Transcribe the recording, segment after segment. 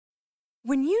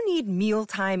When you need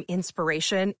mealtime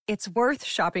inspiration, it's worth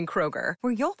shopping Kroger,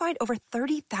 where you'll find over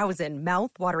 30,000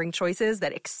 mouth-watering choices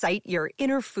that excite your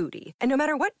inner foodie. And no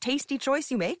matter what tasty choice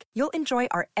you make, you'll enjoy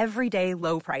our everyday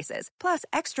low prices, plus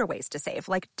extra ways to save,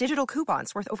 like digital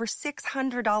coupons worth over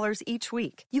 $600 each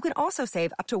week. You can also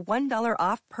save up to $1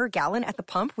 off per gallon at the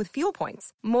pump with fuel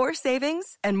points. More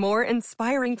savings and more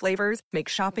inspiring flavors make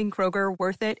shopping Kroger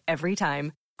worth it every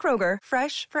time. Kroger,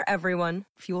 fresh for everyone.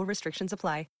 Fuel restrictions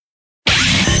apply.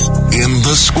 In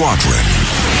the squadron,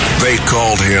 they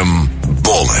called him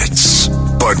Bullets,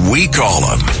 but we call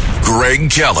him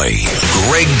Greg Kelly.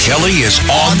 Greg Kelly is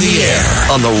on the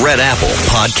air on the Red Apple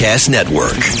Podcast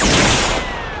Network.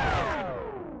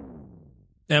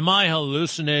 Am I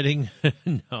hallucinating?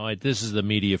 No, this is the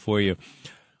media for you.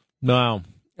 No,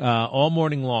 all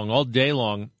morning long, all day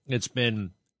long, it's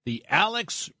been the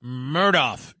Alex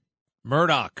Murdaugh,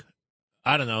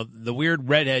 I don't know, the weird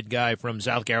redhead guy from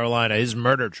South Carolina, his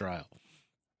murder trial.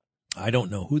 I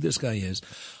don't know who this guy is.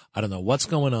 I don't know what's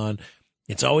going on.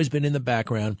 It's always been in the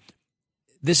background.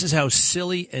 This is how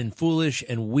silly and foolish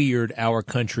and weird our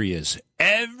country is.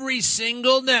 Every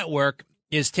single network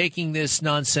is taking this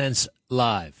nonsense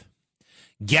live.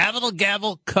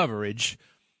 Gavel coverage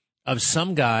of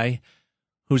some guy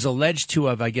who's alleged to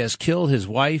have, I guess, killed his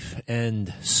wife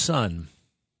and son.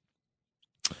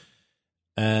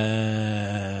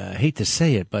 I hate to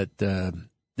say it, but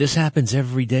this happens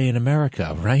every day in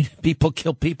America, right? People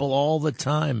kill people all the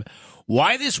time.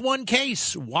 Why this one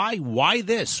case? Why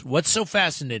this? What's so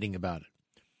fascinating about it?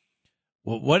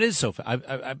 What is so?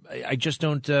 I just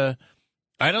don't. I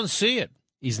don't see it.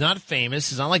 He's not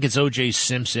famous. It's not like it's O.J.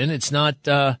 Simpson. It's not.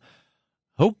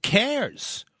 Who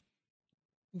cares?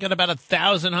 You got about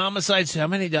 1,000 homicides. How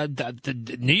many?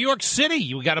 New York City.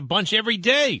 You got a bunch every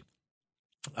day.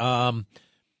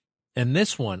 And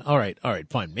this one, all right,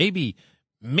 fine. Maybe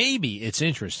it's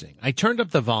interesting. I turned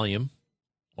up the volume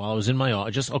while I was in my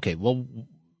office. Okay, well,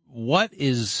 what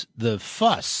is the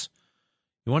fuss?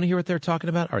 You want to hear what they're talking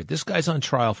about? All right, this guy's on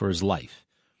trial for his life.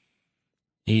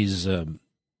 He's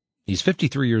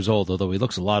 53 years old, although he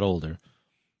looks a lot older.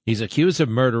 He's accused of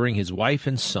murdering his wife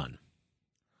and son.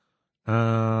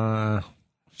 So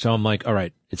I'm like, all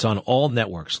right, it's on all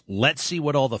networks. Let's see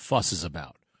what all the fuss is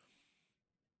about.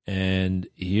 And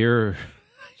here,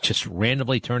 just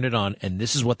randomly turned it on, and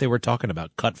this is what they were talking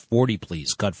about. Cut 40,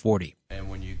 please. Cut 40.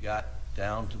 And when you got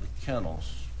down to the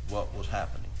kennels, what was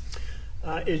happening?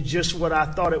 It's just what I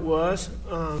thought it was.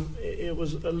 It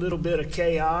was a little bit of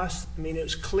chaos. I mean, it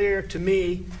was clear to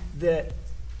me that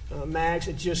Mags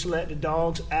had just let the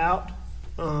dogs out.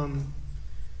 The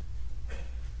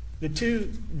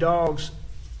two dogs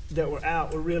that were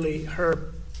out were really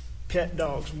her pet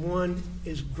dogs. One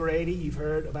is Grady. You've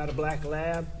heard about a black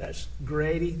lab. That's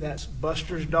Grady. That's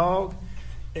Buster's dog.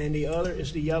 And the other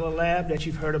is the yellow lab that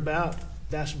you've heard about.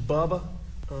 That's Bubba.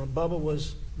 Bubba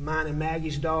was mine and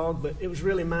Maggie's dog, but it was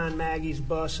really mine, Maggie's,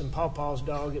 Bus, and Pawpaw's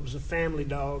dog. It was a family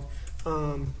dog.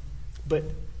 But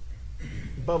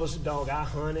Bubba's the dog I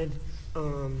hunted.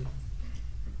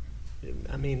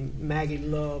 Maggie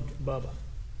loved Bubba.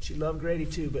 She loved Grady,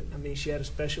 too, but, she had a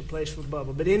special place for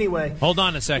Bubba. But anyway. Hold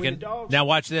on a second. Now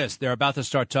watch this. They're about to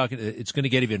start talking. It's going to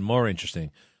get even more interesting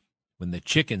when the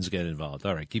chickens get involved.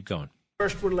 All right, keep going.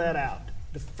 First were let out.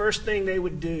 The first thing they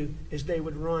would do is they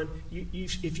would run.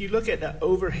 If you look at the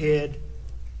overhead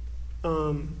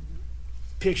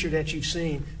picture that you've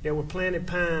seen, there were planted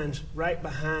pines right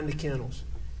behind the kennels.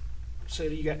 So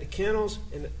you got the kennels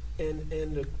and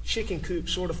the chicken coop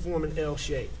sort of form an L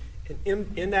shape.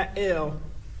 And in that L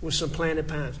was some planted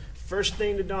pines. First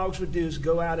thing the dogs would do is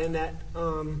go out in that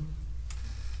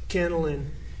kennel, and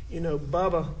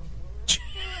Bubba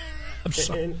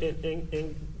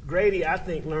and Grady, I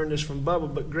think, learned this from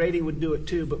Bubba, but Grady would do it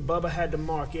too. But Bubba had to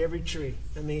mark every tree.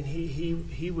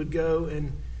 He would go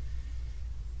and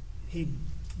he'd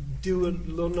do a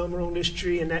little number on this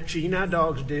tree and that tree. You know how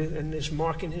dogs do, and it's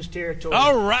marking his territory.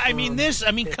 All right,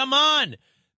 come on.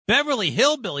 Beverly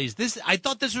Hillbillies. I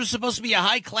thought this was supposed to be a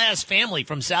high-class family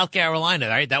from South Carolina.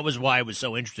 Right? That was why it was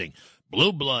so interesting.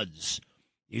 Blue Bloods.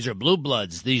 These are Blue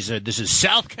Bloods. This is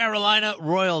South Carolina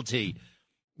royalty.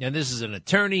 And this is an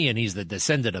attorney, and he's the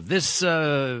descendant of this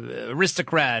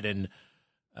aristocrat. And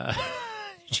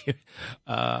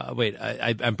wait,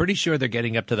 I'm pretty sure they're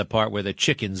getting up to the part where the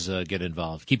chickens get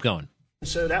involved. Keep going.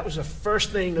 So that was the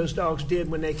first thing those dogs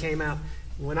did when they came out.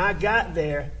 When I got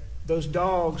there, those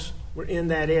dogs were in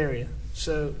that area.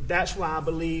 So that's why I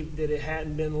believe that it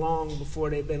hadn't been long before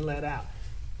they'd been let out.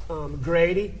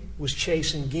 Grady was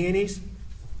chasing guineas,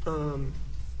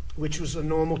 which was a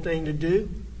normal thing to do.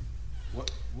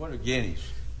 What are guineas?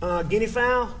 Guinea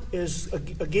fowl is a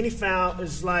guinea fowl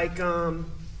is like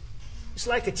it's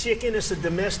like a chicken. It's a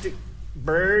domestic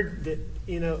bird that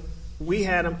we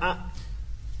had them.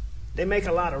 They make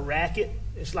a lot of racket.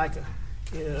 It's like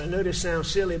I know this sounds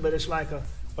silly, but it's like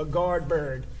a guard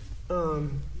bird.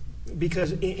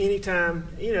 Because anytime,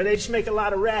 they just make a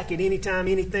lot of racket anytime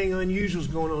anything unusual is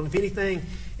going on.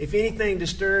 If anything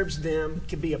disturbs them, it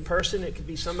could be a person, it could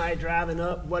be somebody driving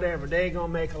up, whatever, they're going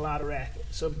to make a lot of racket.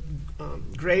 So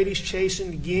Grady's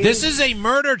chasing the guinea. This is a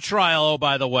murder trial, oh,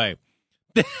 by the way.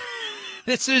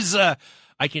 This is, I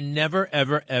can never,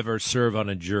 ever, ever serve on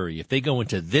a jury. If they go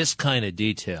into this kind of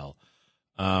detail,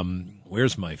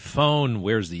 where's my phone?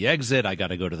 Where's the exit? I got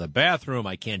to go to the bathroom.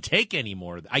 I can't take any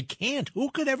more. I can't. Who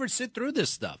could ever sit through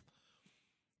this stuff?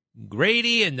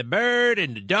 Grady and the bird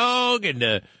and the dog and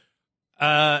the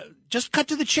just cut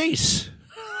to the chase.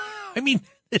 I mean,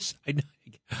 there's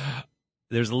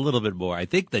a little bit more. I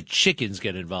think the chickens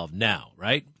get involved now,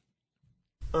 right?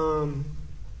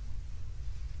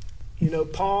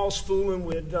 Paul's fooling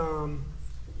with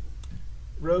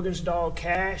Rogan's dog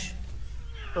Cash.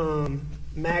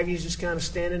 Maggie's just kind of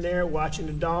standing there watching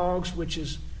the dogs, which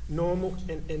is normal,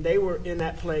 and they were in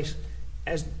that place.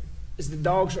 As the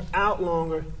dogs are out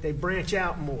longer, they branch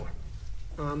out more.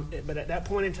 But at that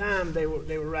point in time, they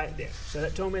were right there. So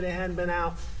that told me they hadn't been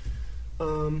out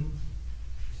a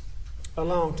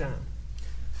long time.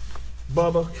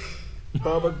 Bubba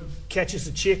catches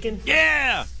the chicken.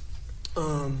 Yeah.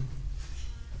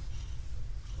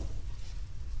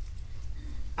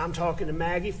 I'm talking to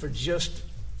Maggie for just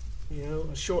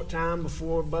a short time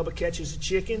before Bubba catches the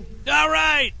chicken. All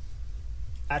right.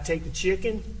 I take the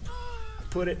chicken,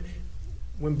 put it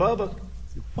when Bubba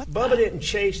didn't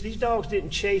chase. These dogs didn't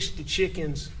chase the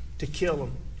chickens to kill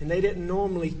them, and they didn't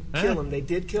normally kill them. They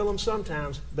did kill them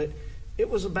sometimes, but it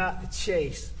was about the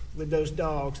chase with those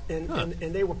dogs, and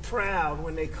they were proud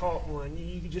when they caught one.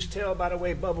 You could just tell by the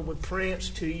way Bubba would prance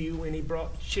to you when he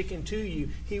brought the chicken to you.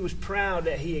 He was proud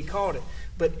that he had caught it,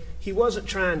 but he wasn't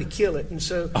trying to kill it. And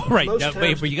so, all right, now,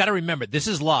 wait, but you got to remember, this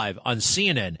is live on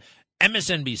CNN,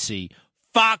 MSNBC,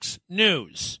 Fox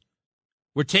News.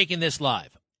 We're taking this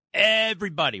live.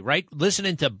 Everybody, right?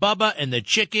 Listening to Bubba and the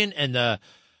chicken and the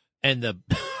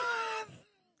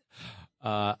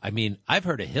I mean, I've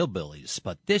heard of hillbillies,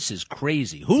 but this is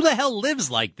crazy. Who the hell lives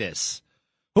like this?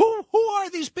 Who are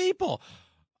these people?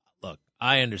 Look,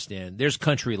 I understand. There's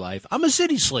country life. I'm a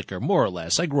city slicker, more or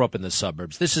less. I grew up in the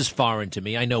suburbs. This is foreign to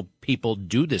me. I know people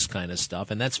do this kind of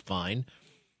stuff, and that's fine.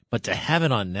 But to have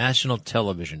it on national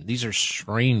television, these are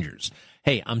strangers.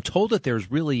 Hey, I'm told that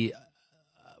there's really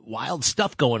wild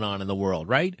stuff going on in the world,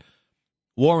 right?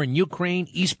 War in Ukraine,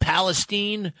 East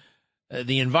Palestine,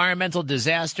 the environmental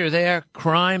disaster there,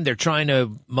 crime. They're trying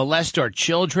to molest our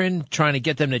children, trying to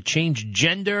get them to change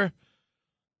gender.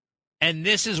 And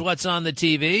this is what's on the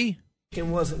TV?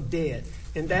 Chicken wasn't dead,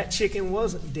 and that chicken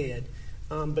wasn't dead.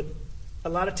 But a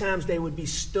lot of times they would be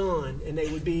stunned, and they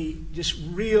would be just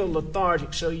real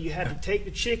lethargic. So you had to take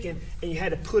the chicken, and you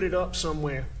had to put it up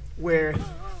somewhere where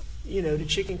the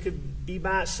chicken could be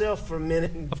by itself for a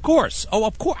minute. Of course. Oh,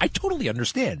 of course. I totally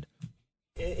understand.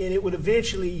 And it would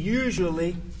eventually,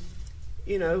 usually,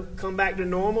 come back to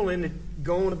normal and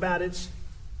go on about its,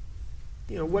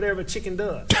 whatever a chicken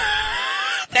does.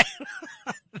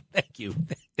 Thank you.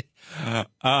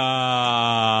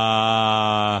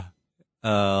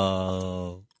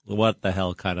 What the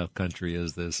hell kind of country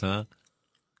is this, huh?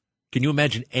 Can you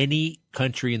imagine any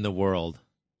country in the world,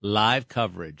 live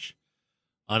coverage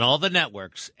on all the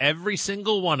networks, every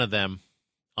single one of them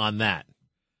on that?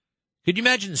 Could you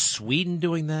imagine Sweden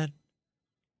doing that?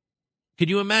 Could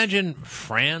you imagine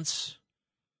France?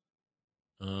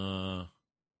 I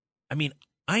mean,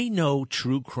 I know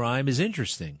true crime is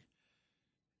interesting,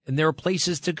 and there are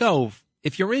places to go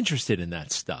if you're interested in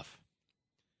that stuff.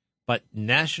 But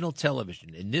national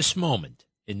television, in this moment,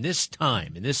 in this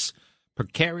time, in this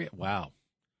precarious, wow.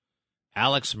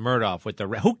 Alex Murdaugh with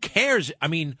who cares? I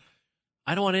mean,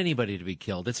 I don't want anybody to be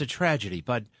killed. It's a tragedy,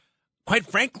 but quite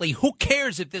frankly, who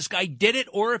cares if this guy did it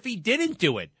or if he didn't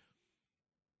do it?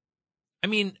 I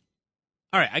mean,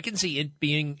 all right, I can see it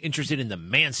being interested in the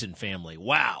Manson family.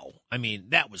 Wow. I mean,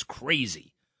 that was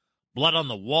crazy. Blood on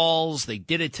the walls. They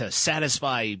did it to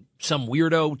satisfy some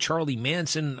weirdo, Charlie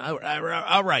Manson.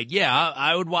 All right, yeah,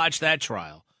 I would watch that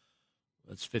trial.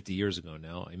 That's 50 years ago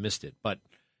now. I missed it. But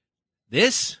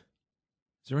this?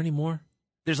 Is there any more?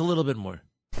 There's a little bit more.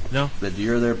 No? That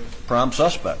you're their prime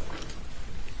suspect.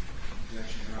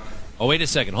 Oh, wait a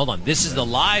second. Hold on. This is the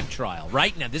live trial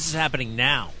right now. This is happening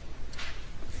now.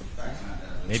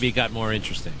 Maybe it got more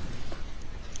interesting.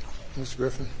 Mr.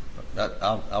 Griffin?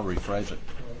 I'll rephrase it.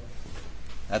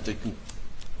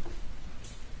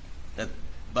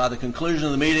 by the conclusion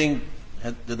of the meeting,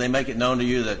 did they make it known to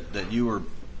you that you were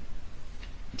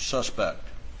suspect?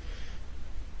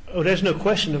 Oh, there's no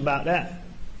question about that.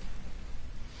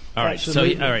 All right.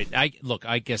 Absolutely. So, all right.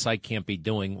 I guess I can't be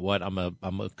doing what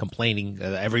I'm complaining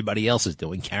everybody else is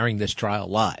doing, carrying this trial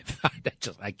live.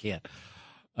 I can't.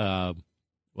 Well,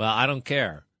 I don't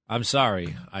care. I'm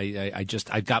sorry.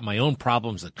 I've got my own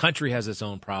problems. The country has its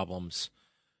own problems.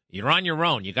 You're on your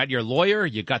own. You got your lawyer.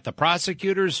 You got the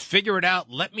prosecutors. Figure it out.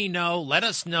 Let me know. Let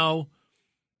us know.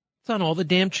 It's on all the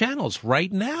damn channels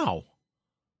right now.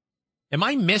 Am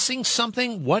I missing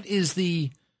something? What is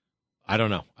the? I don't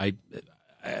know.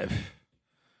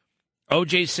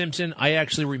 O.J. Simpson, I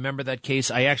actually remember that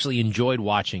case. I actually enjoyed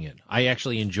watching it. I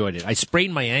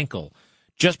sprained my ankle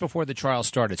just before the trial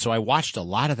started, so I watched a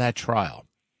lot of that trial.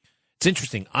 It's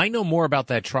interesting. I know more about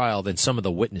that trial than some of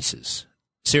the witnesses.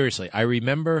 Seriously, I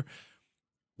remember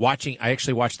I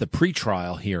actually watched the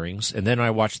pretrial hearings, and then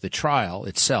I watched the trial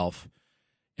itself,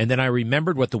 and then I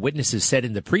remembered what the witnesses said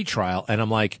in the pretrial, and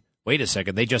I'm like, wait a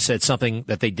second, they just said something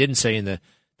that they didn't say that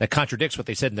contradicts what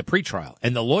they said in the pretrial.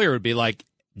 And the lawyer would be like,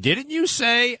 didn't you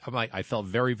say? I'm like, I felt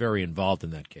very, very involved in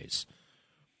that case.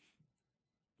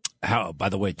 By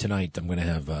the way, tonight I'm going to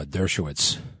have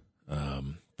Dershowitz,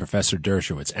 Professor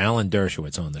Dershowitz, Alan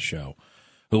Dershowitz on the show,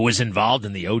 who was involved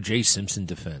in the O.J. Simpson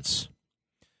defense.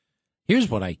 Here's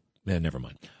what never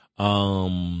mind.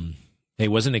 Hey,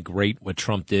 wasn't it great what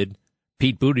Trump did?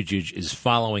 Pete Buttigieg is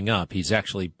following up. He's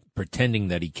actually pretending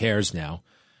that he cares now.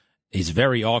 He's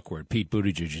very awkward, Pete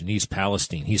Buttigieg, in East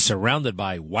Palestine. He's surrounded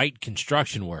by white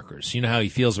construction workers. You know how he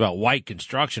feels about white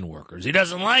construction workers. He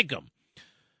doesn't like them.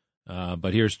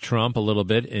 But here's Trump a little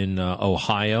bit in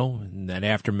Ohio, in that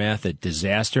aftermath of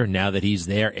disaster. Now that he's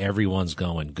there, everyone's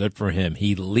going. Good for him.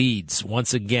 He leads.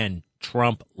 Once again,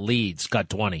 Trump leads. Cut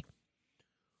 20.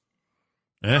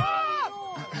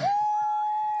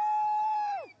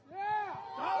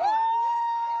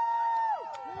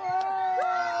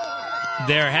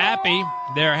 They're happy.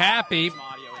 They're happy.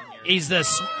 He's the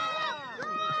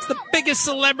biggest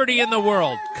celebrity in the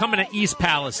world coming to East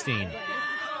Palestine.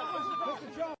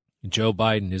 Joe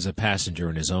Biden is a passenger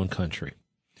in his own country.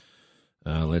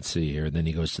 Let's see here. Then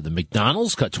he goes to the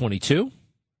McDonald's, cut 22.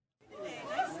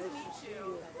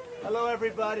 Hello,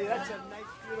 everybody. That's a nice,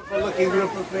 beautiful-looking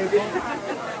group of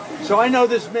people. So I know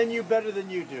this menu better than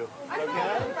you do,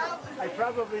 okay? I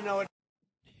probably know it.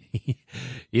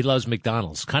 He loves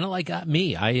McDonald's, kind of like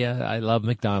me. I love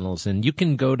McDonald's, and you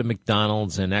can go to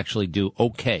McDonald's and actually do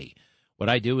okay. What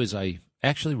I do is I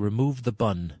actually remove the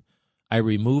bun. I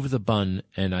remove the bun,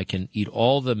 and I can eat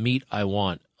all the meat I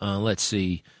want. Let's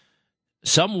see.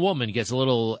 Some woman gets a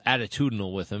little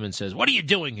attitudinal with him and says, "What are you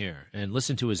doing here?" And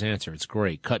listen to his answer. It's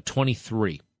great. Cut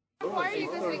 23. Why are you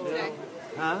visiting today?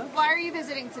 Huh? Why are you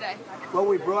visiting today? Well,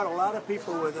 we brought a lot of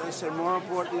people with us, and more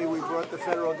importantly, we brought the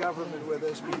federal government with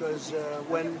us because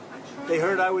when they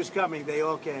heard I was coming, they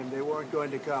all came. They weren't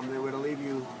going to come. They were to leave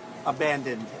you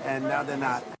abandoned, and now they're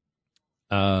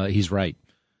not. He's right.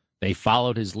 They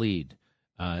followed his lead,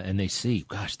 and they see,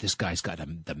 gosh, this guy's got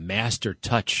the master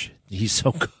touch. He's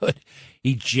so good.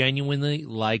 He genuinely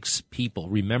likes people.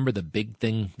 Remember the big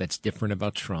thing that's different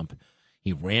about Trump?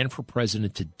 He ran for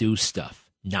president to do stuff,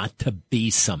 not to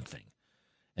be something.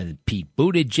 And Pete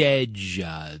Buttigieg,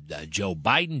 Joe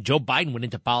Biden went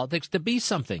into politics to be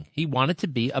something. He wanted to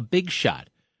be a big shot.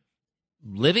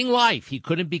 Living life, he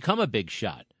couldn't become a big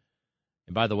shot.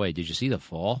 And by the way, did you see the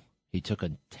fall? He took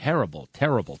a terrible,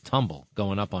 terrible tumble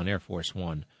going up on Air Force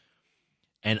One.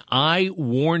 And I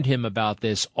warned him about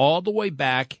this all the way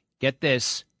back. Get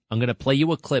this. I'm going to play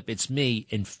you a clip. It's me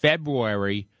in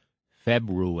February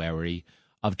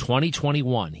of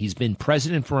 2021. He's been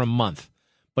president for a month,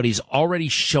 but he's already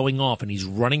showing off and he's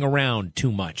running around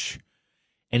too much.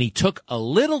 And he took a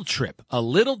little trip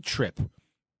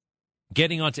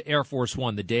getting onto Air Force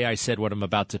One the day I said what I'm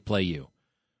about to play you.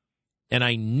 And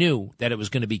I knew that it was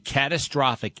going to be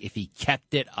catastrophic if he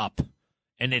kept it up.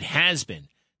 And it has been.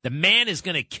 The man is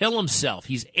going to kill himself.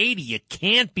 He's 80. You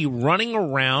can't be running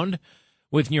around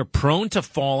when you're prone to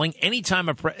falling. Anytime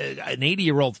an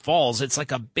 80-year-old falls, it's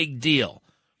like a big deal.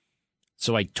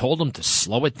 So I told him to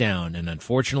slow it down, and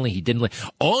unfortunately he didn't.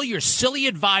 All your silly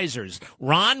advisors,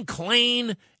 Ron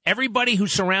Klain, everybody who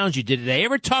surrounds you, did they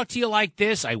ever talk to you like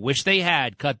this? I wish they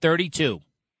had. Cut 32.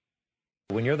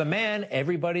 When you're the man,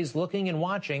 everybody's looking and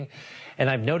watching. And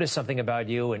I've noticed something about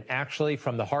you. And actually,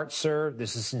 from the heart, sir,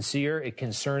 this is sincere. It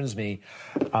concerns me.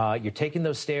 You're taking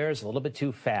those stairs a little bit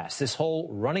too fast. This whole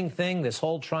running thing, this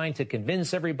whole trying to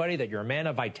convince everybody that you're a man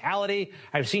of vitality.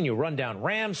 I've seen you run down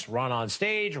ramps, run on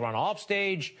stage, run off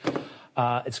stage.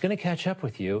 It's going to catch up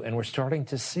with you, and we're starting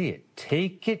to see it.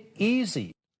 Take it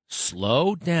easy.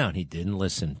 Slow down. He didn't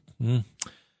listen.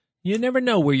 You never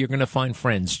know where you're going to find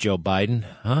friends, Joe Biden.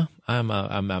 Huh? I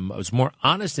was more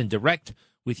honest and direct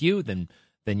with you than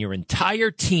your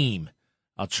entire team.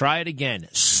 I'll try it again.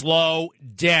 Slow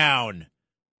down.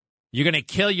 You're going to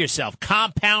kill yourself.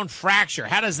 Compound fracture.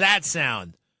 How does that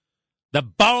sound? The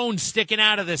bone sticking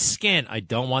out of the skin. I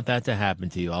don't want that to happen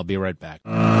to you. I'll be right back.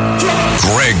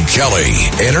 Greg Kelly,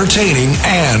 entertaining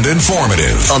and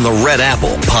informative on the Red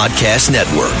Apple Podcast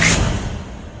Network.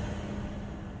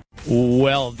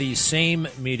 Well, the same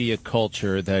media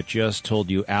culture that just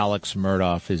told you Alex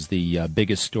Murdaugh is the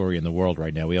biggest story in the world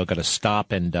right now. We all got to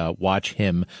stop and watch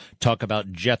him talk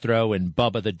about Jethro and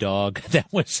Bubba the dog.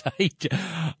 That website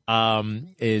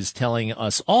is telling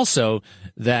us also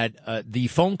that the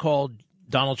phone call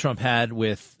Donald Trump had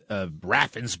with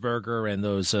Raffensperger and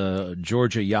those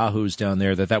Georgia yahoos down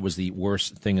there, that was the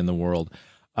worst thing in the world.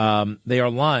 They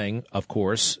are lying, of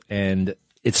course, and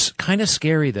it's kind of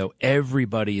scary, though.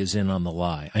 Everybody is in on the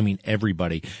lie. I mean,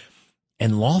 everybody.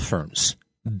 And law firms,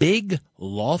 big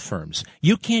law firms,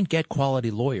 you can't get quality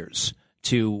lawyers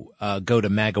to go to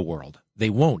MAGA World.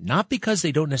 They won't. Not because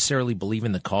they don't necessarily believe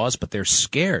in the cause, but they're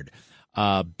scared.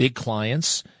 Big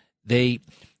clients, they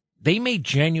made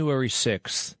January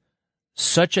 6th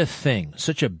such a thing,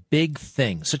 such a big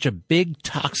thing, such a big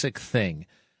toxic thing,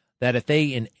 that if they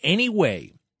in any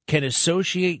way can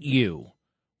associate you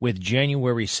with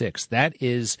January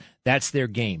 6th, that's their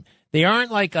game. They aren't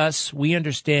like us. We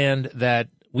understand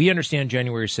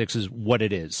January 6th is what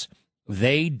it is.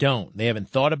 They don't. They haven't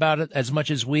thought about it as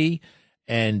much as we,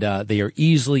 and they are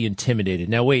easily intimidated.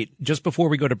 Now, wait, just before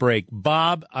we go to break,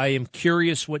 Bob, I am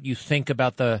curious what you think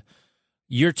about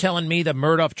you're telling me the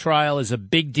Murdaugh trial is a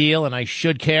big deal and I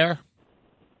should care?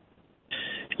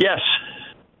 Yes.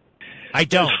 I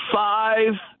don't.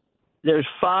 There's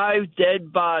five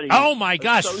dead bodies. Oh, my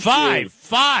gosh. Five.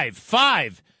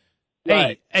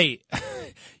 Right. Hey,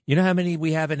 you know how many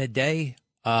we have in a day?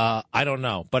 I don't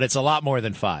know, but it's a lot more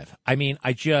than 5. I mean,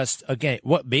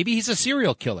 maybe he's a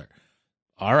serial killer.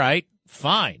 All right,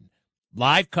 fine.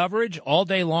 Live coverage all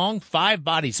day long, 5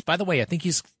 bodies. By the way, I think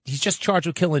he's just charged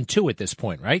with killing 2 at this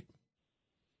point, right?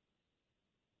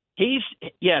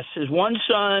 Yes, his one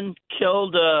son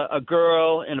killed a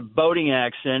girl in a boating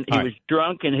accident. He was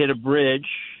drunk and hit a bridge.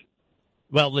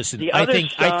 Well, listen, I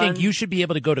think you should be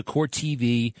able to go to Court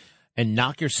TV and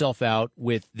knock yourself out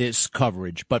with this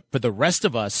coverage. But for the rest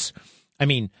of us, I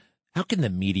mean, how can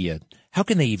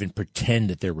they even pretend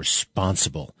that they're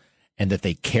responsible and that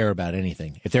they care about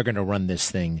anything if they're going to run this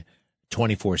thing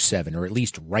 24/7, or at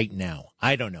least right now?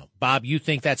 I don't know. Bob, you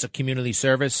think that's a community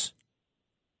service?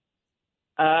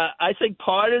 I think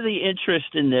part of the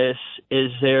interest in this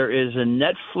is there is a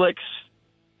Netflix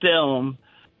film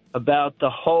about the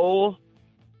whole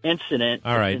incident.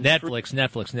 All right,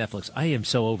 Netflix. I am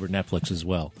so over Netflix as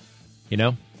well. You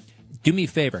know? Do me a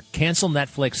favor. Cancel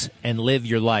Netflix and live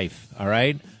your life, all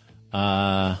right?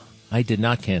 I did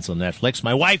not cancel Netflix.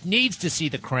 My wife needs to see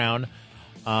The Crown,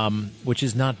 which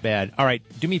is not bad. All right,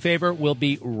 do me a favor. We'll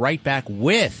be right back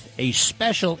with a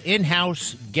special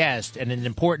in-house guest and an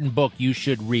important book you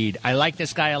should read. I like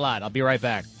this guy a lot. I'll be right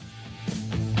back.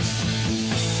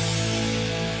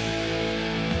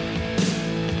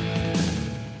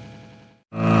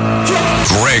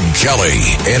 Greg Kelly,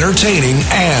 entertaining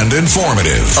and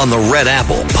informative on the Red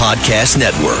Apple Podcast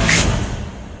Network.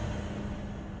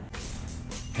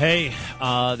 Hey,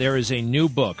 there is a new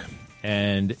book,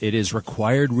 and it is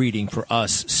required reading for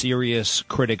us serious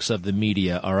critics of the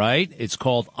media, all right? It's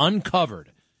called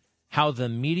Uncovered: How the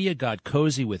Media Got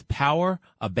Cozy with Power,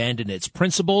 Abandoned Its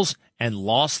Principles, and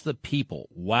Lost the People.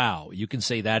 Wow, you can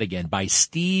say that again, by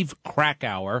Steve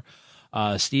Krakauer.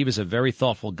 Steve is a very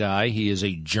thoughtful guy. He is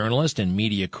a journalist and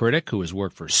media critic who has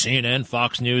worked for CNN,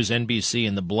 Fox News, NBC,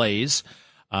 and The Blaze.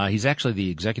 He's actually the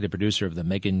executive producer of the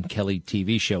Megyn Kelly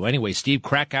TV show. Anyway, Steve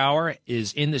Krakauer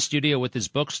is in the studio with his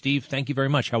book. Steve, thank you very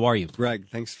much. How are you? Greg,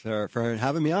 thanks for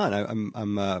having me on.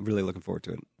 I'm really looking forward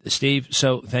to it. Steve,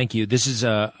 so thank you. This is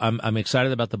I'm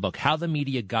excited about the book. How the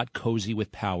Media Got Cozy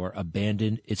with Power,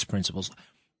 Abandoned Its Principles.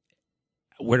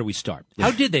 Where do we start?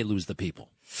 How did they lose the people?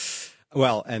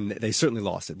 Well, and they certainly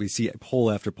lost it. We see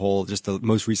poll after poll, just the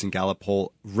most recent Gallup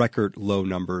poll, record low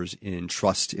numbers in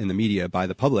trust in the media by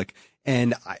the public.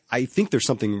 And I think there's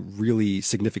something really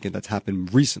significant that's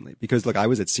happened recently because, look, I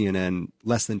was at CNN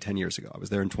less than 10 years ago. I was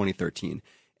there in 2013.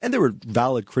 And there were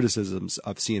valid criticisms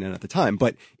of CNN at the time.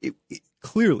 But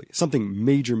clearly something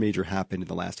major happened in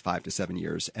the last 5 to 7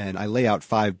 years. And I lay out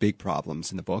 5 big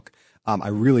problems in the book. I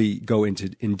really go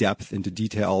in depth, into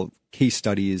detail, case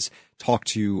studies, talk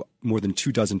to more than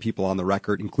 24 people on the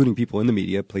record, including people in the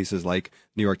media, places like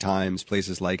New York Times,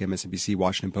 places like MSNBC,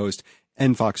 Washington Post,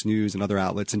 and Fox News and other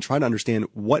outlets, and try to understand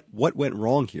what went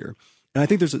wrong here. And I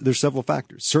think there's several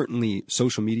factors. Certainly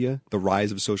social media, the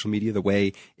rise of social media, the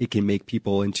way it can make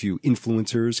people into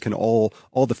influencers, can all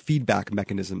the feedback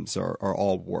mechanisms are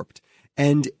all warped.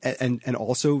 And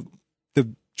also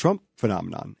the Trump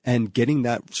phenomenon, and getting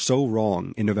that so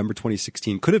wrong in November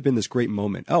 2016 could have been this great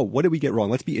moment. Oh, what did we get wrong?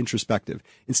 Let's be introspective.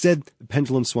 Instead, the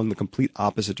pendulum swung the complete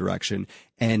opposite direction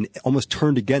and almost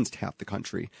turned against half the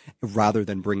country, rather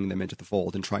than bringing them into the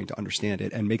fold and trying to understand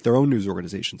it and make their own news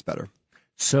organizations better.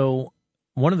 So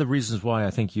one of the reasons why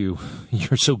I think you're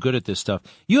so good at this stuff,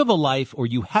 you have a life, or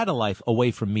you had a life,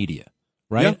 away from media,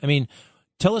 right? Yeah. I mean,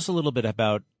 tell us a little bit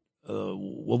about,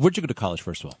 where'd you go to college,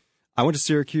 first of all? I went to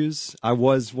Syracuse. I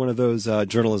was one of those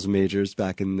journalism majors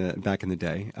back in the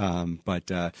day.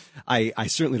 But I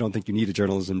certainly don't think you need a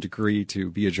journalism degree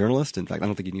to be a journalist. In fact, I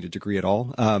don't think you need a degree at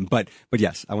all. But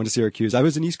yes, I went to Syracuse. I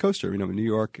was an East Coaster, in New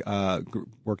York,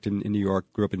 worked in New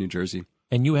York, grew up in New Jersey.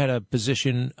 And you had a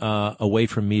position away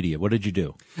from media. What did you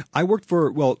do? I worked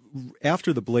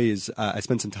after the Blaze, I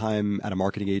spent some time at a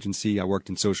marketing agency. I worked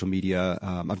in social media.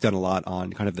 I've done a lot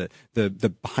on kind of the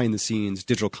behind the scenes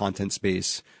digital content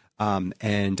space. And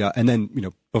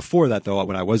then, before that, though,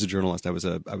 when I was a journalist, I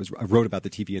wrote about the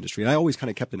TV industry, and I always kind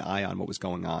of kept an eye on what was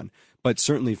going on. But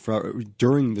certainly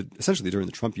during the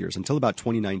Trump years, until about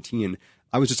 2019,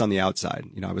 I was just on the outside.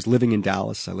 I was living in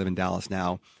Dallas. I live in Dallas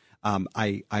now. I'm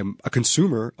a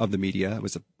consumer of the media. I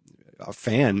was a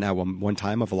fan at one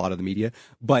time of a lot of the media,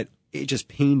 but it just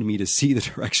pained me to see the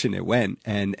direction it went.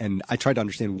 And I tried to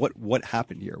understand what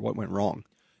happened here, what went wrong.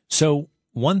 So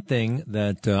one thing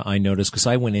that I noticed, because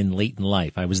I went in late in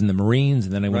life, I was in the Marines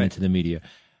and then I went into the media,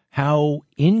 how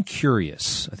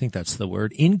incurious, I think that's the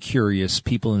word, incurious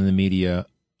people in the media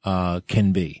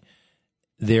can be.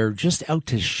 They're just out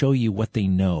to show you what they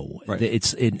know. Right.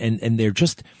 And they're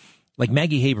just, like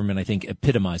Maggie Haberman, I think,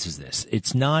 epitomizes this.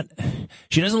 It's not,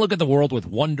 she doesn't look at the world with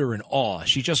wonder and awe.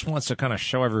 She just wants to kind of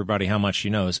show everybody how much she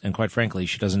knows. And quite frankly,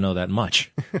 she doesn't know that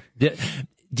much.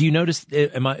 Do you notice,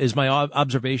 is my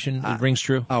observation rings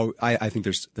true? I think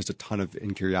there's a ton of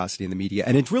incuriosity in the media.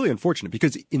 And it's really unfortunate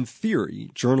because in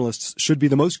theory, journalists should be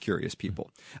the most curious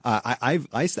people. I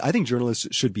think journalists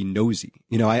should be nosy.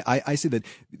 I say that,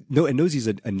 and nosy is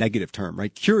a negative term,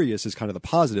 right? Curious is kind of the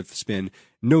positive spin.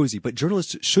 Nosy, but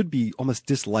journalists should be almost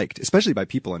disliked, especially by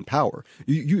people in power.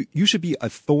 You should be a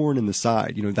thorn in the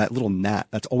side, that little gnat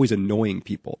that's always annoying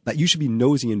people. That you should be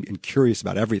nosy and curious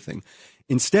about everything.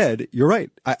 Instead, you're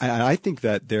right. I think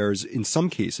that there's, in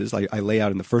some cases, I lay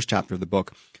out in the first chapter of the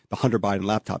book, the Hunter Biden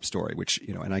laptop story, which,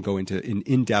 and I go into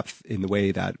in depth in the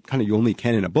way that kind of you only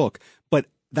can in a book. But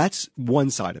that's one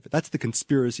side of it. That's the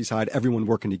conspiracy side, everyone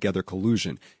working together,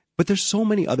 collusion. But there's so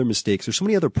many other mistakes. There's so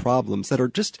many other problems that are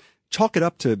just chalk it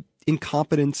up to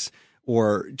incompetence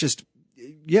or just,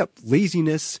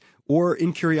 laziness or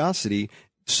incuriosity.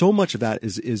 So much of that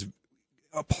is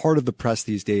a part of the press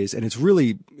these days, and it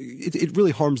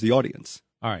really harms the audience.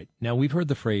 All right. Now, we've heard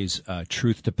the phrase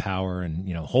truth to power and,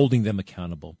 holding them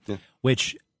accountable,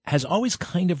 which has always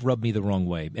kind of rubbed me the wrong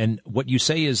way. And what you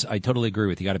say is, I totally agree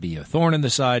with you. Got to be a thorn in the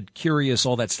side, curious,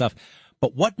 all that stuff.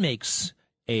 But what makes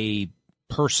a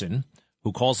person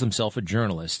who calls himself a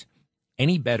journalist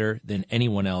any better than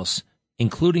anyone else,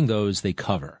 including those they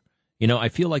cover? I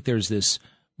feel like there's this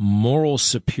moral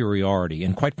superiority,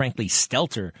 and quite frankly,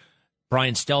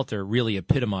 Brian Stelter really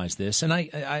epitomized this. And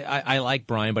I like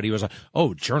Brian, but he was like,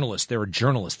 oh, journalists, they're a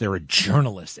journalist,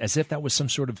 as if that was some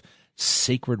sort of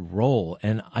sacred role.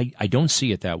 And I don't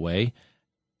see it that way.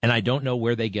 And I don't know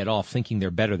where they get off thinking they're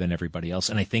better than everybody else.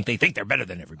 And I think they think they're better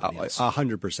than everybody else.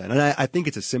 100%. And I think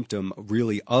it's a symptom,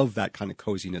 really, of that kind of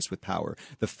coziness with power.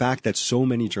 The fact that so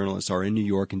many journalists are in New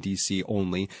York and D.C.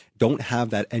 only, don't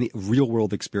have that any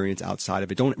real-world experience outside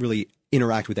of it, don't really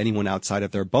interact with anyone outside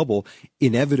of their bubble.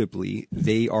 Inevitably,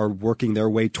 they are working their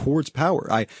way towards power.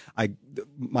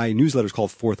 My newsletter is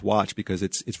called Fourth Watch because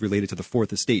it's related to the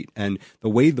Fourth Estate. And the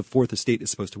way the Fourth Estate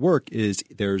is supposed to work is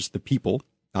there's the people.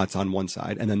 That's on one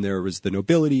side. And then there was the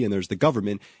nobility and there's the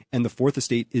government. And the Fourth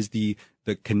Estate is the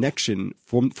connection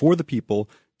for the people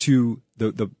to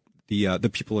the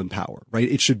people in power, right?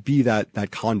 It should be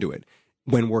that conduit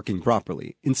when working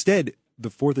properly. Instead, the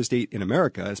Fourth Estate in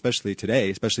America, especially today,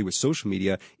 especially with social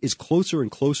media, is closer and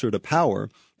closer to power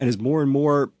and is more and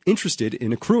more interested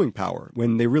in accruing power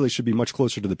when they really should be much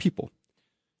closer to the people.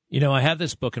 You know, I have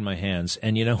this book in my hands,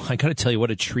 and, you know, I got to tell you what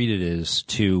a treat it is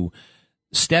to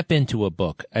step into a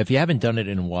book. If you haven't done it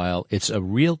in a while, it's a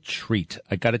real treat.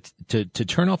 I got to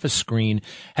turn off a screen.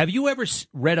 Have you ever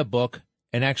read a book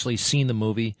and actually seen the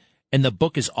movie, and the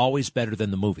book is always better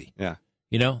than the movie? Yeah.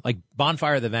 You know, like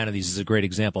Bonfire of the Vanities is a great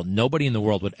example. Nobody in the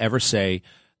world would ever say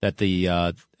that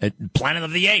the Planet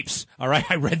of the Apes, all right,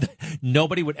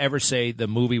 nobody would ever say the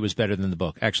movie was better than the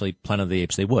book. Actually, Planet of the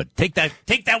Apes, they would. Take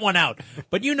that one out.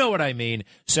 But you know what I mean.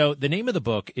 So the name of the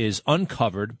book is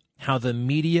Uncovered: How the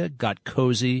Media Got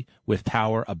Cozy with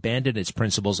Power, Abandoned Its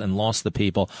Principles, and Lost the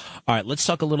People. All right, let's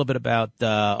talk a little bit about,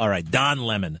 Don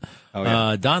Lemon. Oh,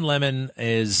 yeah. Don Lemon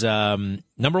is,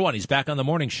 number one, he's back on the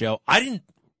morning show. I didn't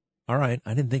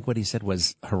think what he said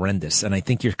was horrendous. And I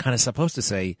think you're kind of supposed to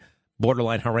say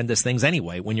borderline horrendous things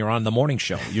anyway when you're on the morning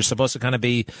show. You're supposed to kind of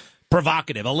be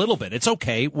provocative a little bit. It's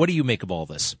okay. What do you make of all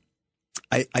this?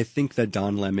 I think that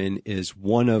Don Lemon is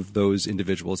one of those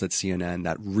individuals at CNN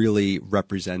that really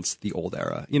represents the old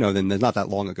era. You know, then not that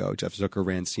long ago, Jeff Zucker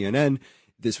ran CNN.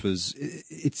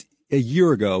 It's a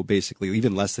year ago, basically,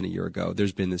 even less than a year ago,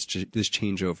 there's been this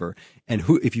changeover. And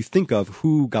if you think of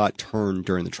who got turned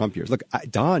during the Trump years, look,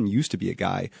 Don used to be a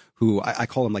guy who I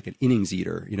call him like an innings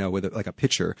eater, you know, with like a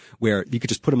pitcher where you could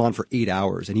just put him on for 8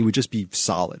 hours and he would just be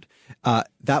solid.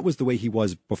 That was the way he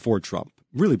was before Trump.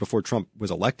 Really before Trump was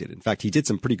elected. In fact, he did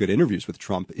some pretty good interviews with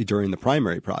Trump during the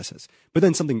primary process. But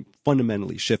then something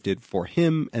fundamentally shifted for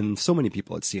him and so many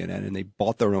people at CNN, and they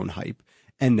bought their own hype.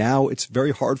 And now it's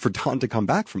very hard for Don to come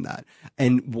back from that.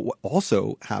 And what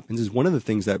also happens is one of the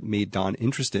things that made Don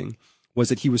interesting was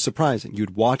that he was surprising.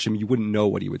 You'd watch him, you wouldn't know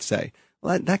what he would say.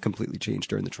 Well, that completely changed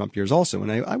during the Trump years also.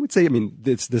 And I would say, I mean,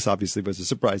 this obviously was a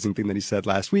surprising thing that he said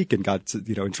last week and got,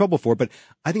 in trouble for. But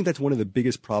I think that's one of the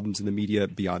biggest problems in the media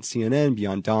beyond CNN,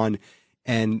 beyond Don.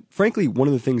 And frankly, one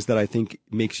of the things that I think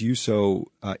makes you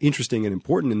so interesting and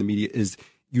important in the media is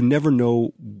you never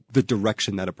know the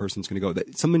direction that a person's going to go.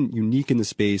 That someone unique in the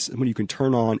space, someone you can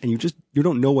turn on, and you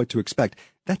don't know what to expect.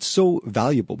 That's so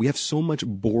valuable. We have so much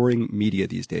boring media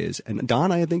these days, and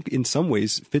Don, I think, in some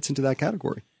ways, fits into that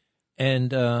category.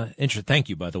 And thank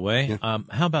you, by the way. Yeah.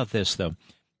 How about this though?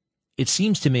 It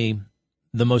seems to me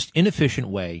the most inefficient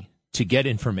way to get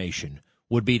information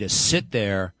would be to sit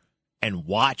there and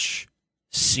watch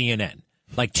CNN,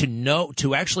 like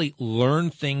to actually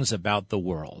learn things about the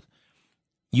world.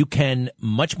 You can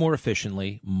much more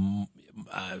efficiently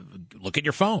look at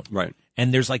your phone. Right.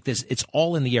 And there's like this, it's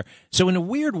all in the air. So in a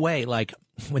weird way, like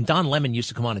when Don Lemon used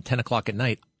to come on at 10 o'clock at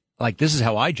night, like this is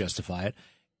how I justify it.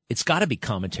 It's got to be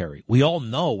commentary. We all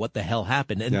know what the hell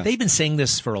happened. And they've been saying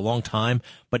this for a long time,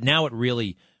 but now it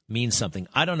really means something.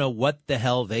 I don't know what the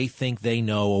hell they think they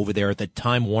know over there at the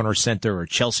Time Warner Center or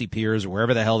Chelsea Piers or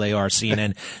wherever the hell they are,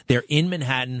 CNN. They're in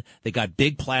Manhattan. They got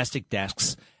big plastic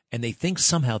desks. And they think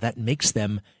somehow that makes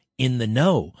them in the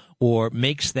know or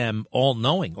makes them all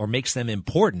knowing or makes them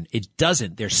important. It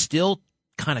doesn't. They're still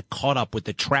kind of caught up with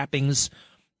the trappings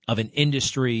of an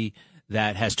industry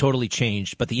that has totally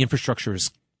changed, but the infrastructure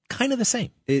is kind of the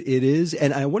same. It is.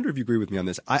 And I wonder if you agree with me on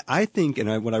this. I think,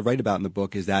 and what I write about in the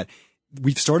book is that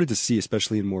we've started to see,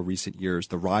 especially in more recent years,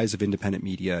 the rise of independent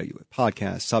media,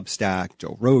 podcasts, Substack,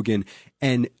 Joe Rogan,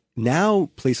 and now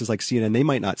places like CNN, they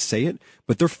might not say it,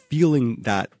 but they're feeling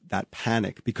that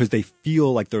panic because they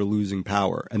feel like they're losing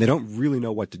power and they don't really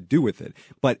know what to do with it.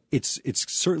 But it's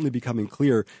certainly becoming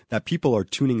clear that people are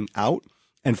tuning out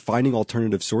and finding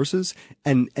alternative sources,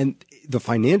 and the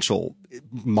financial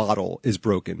model is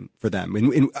broken for them.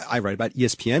 And I write about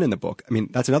ESPN in the book. I mean,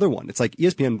 that's another one. It's like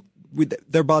ESPN,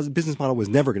 their business model was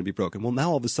never going to be broken. Well,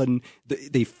 now all of a sudden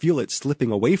they feel it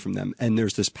slipping away from them, and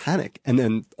there's this panic, and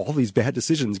then all these bad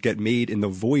decisions get made in the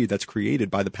void that's created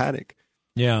by the panic.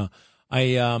 Yeah.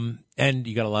 And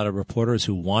you got a lot of reporters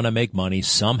who want to make money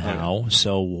somehow.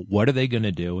 So what are they going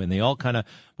to do? And they all kind of,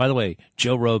 by the way,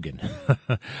 Joe Rogan,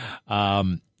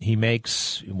 he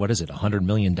makes, what is it, $100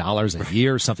 million a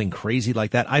year, something crazy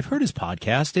like that. I've heard his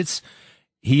podcast.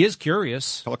 He is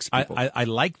curious. Talks to people. I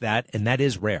like that. And that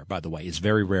is rare, by the way. It's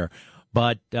very rare.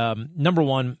 But, number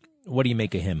one, what do you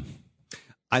make of him?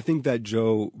 I think that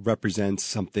Joe represents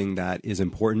something that is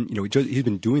important. You know, he's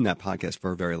been doing that podcast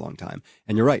for a very long time.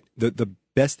 And you're right. The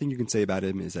best thing you can say about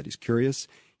him is that he's curious.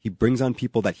 He brings on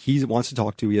people that he wants to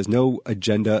talk to. He has no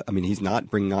agenda. I mean, he's not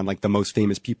bringing on like the most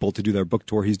famous people to do their book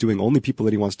tour. He's doing only people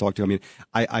that he wants to talk to. I mean,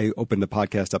 I open the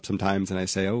podcast up sometimes and I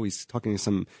say, oh, he's talking to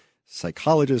some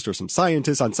psychologist or some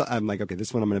scientist. I'm like, okay,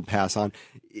 this one I'm going to pass on.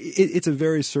 It's a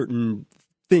very certain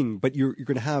thing, but you're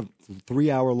going to have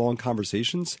 3-hour long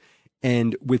conversations.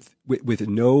 And with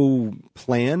no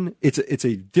plan, it's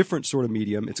a different sort of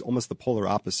medium. It's almost the polar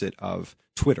opposite of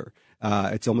Twitter.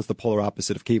 It's almost the polar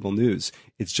opposite of cable news.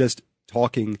 It's just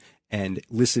talking and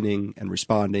listening and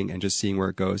responding and just seeing where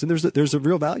it goes. And there's a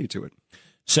real value to it.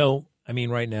 So, I mean,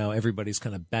 right now, everybody's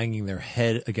kind of banging their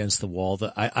head against the wall.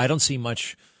 I don't see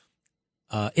much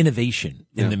innovation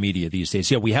in the media these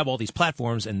days. Yeah, we have all these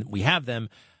platforms and we have them.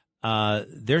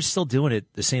 They're still doing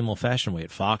it the same old-fashioned way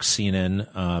at Fox,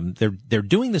 CNN. They're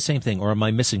doing the same thing, or am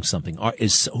I missing something?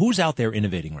 Who's out there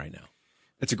innovating right now?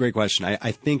 That's a great question.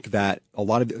 I think that a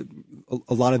lot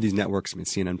of these networks, I mean,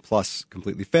 CNN Plus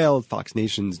completely failed. Fox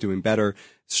Nation's doing better.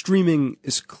 Streaming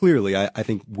is clearly, I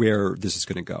think, where this is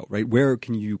going to go, right? Where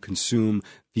can you consume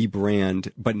the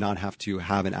brand but not have to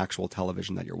have an actual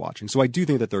television that you're watching? So I do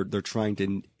think that they're trying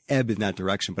to ebb in that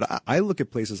direction. But I look at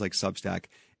places like Substack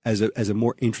as a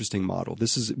more interesting model.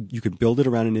 You can build it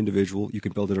around an individual. You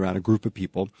can build it around a group of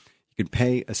people. You can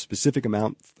pay a specific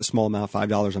amount, a small amount,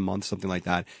 $5 a month, something like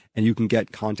that, and you can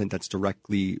get content that's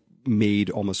directly made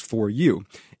almost for you.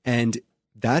 And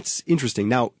that's interesting.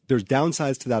 Now, there's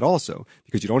downsides to that also,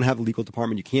 because you don't have a legal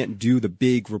department. You can't do the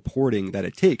big reporting that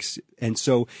it takes. And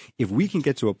so if we can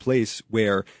get to a place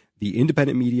where the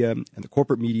independent media and the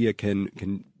corporate media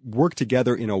can work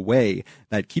together in a way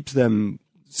that keeps them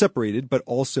separated, but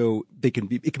also it can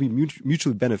be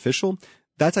mutually beneficial.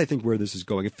 That's, I think, where this is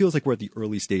going. It feels like we're at the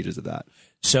early stages of that.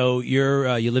 So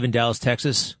you live in Dallas,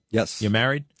 Texas? Yes. You're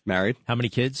married? Married. How many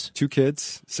kids? 2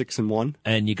 kids, 6 and 1.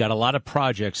 And you got a lot of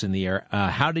projects in the air.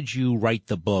 How did you write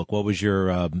the book? What was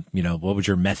your, what was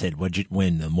your method? What'd you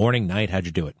win? The morning, night? How'd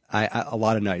you do it? A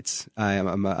lot of nights.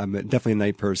 I'm definitely a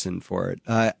night person for it.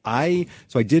 I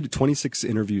did 26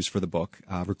 interviews for the book,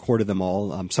 recorded them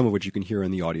all, some of which you can hear in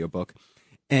the audiobook.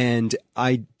 And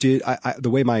the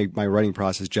way my writing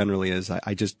process generally is,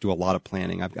 I just do a lot of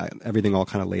planning. I've got everything all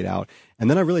kind of laid out. And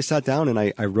then I really sat down and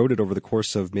I wrote it over the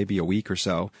course of maybe a week or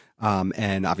so.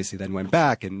 And obviously then went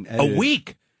back and edited. A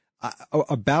week?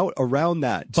 About around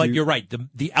that. But you're right.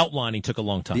 The outlining took a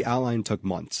long time. The outline took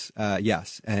months.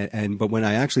 Yes. But when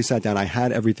I actually sat down, I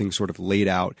had everything sort of laid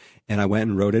out and I went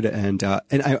and wrote it. And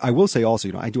I will say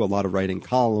also, I do a lot of writing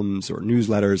columns or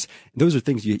newsletters. Those are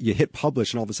things you hit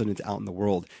publish and all of a sudden it's out in the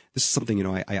world. This is something,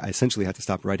 I essentially had to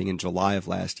stop writing in July of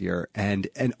last year. And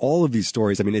all of these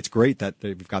stories, I mean, it's great that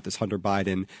we've got this Hunter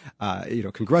Biden,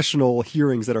 congressional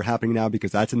hearings that are happening now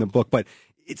because that's in the book. But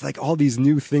it's like all these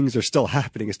new things are still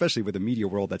happening, especially with the media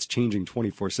world that's changing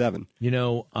 24/7.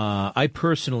 I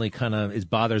personally it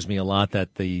bothers me a lot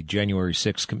that the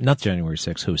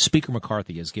Speaker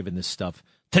McCarthy has given this stuff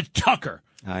to Tucker.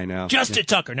 I know. Just to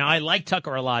Tucker. Now, I like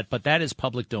Tucker a lot, but that is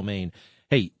public domain.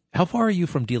 Hey, how far are you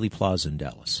from Dealey Plaza in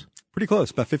Dallas? Pretty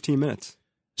close, about 15 minutes.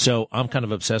 So I'm kind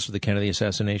of obsessed with the Kennedy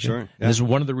assassination. Sure. Yeah. And this is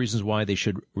one of the reasons why they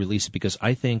should release it, because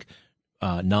I think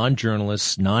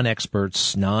non-journalists,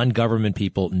 non-experts, non-government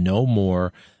people know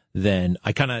more than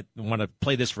I kind of want to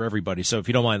play this for everybody. So if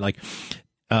you don't mind,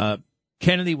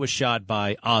 Kennedy was shot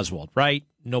by Oswald, right?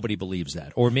 Nobody believes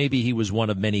that. Or maybe he was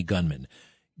one of many gunmen.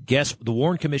 Guess the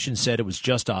Warren Commission said it was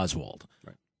just Oswald.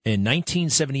 Right. In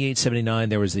 1978-79,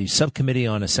 there was the subcommittee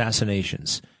on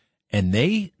assassinations, and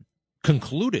they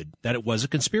concluded that it was a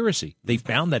conspiracy. They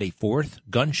found that a 4th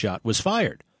gunshot was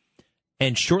fired.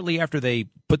 And shortly after they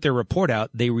put their report out,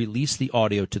 they released the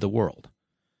audio to the world.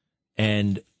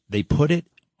 And they put it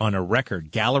on a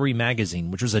record, Gallery Magazine,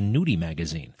 which was a nudie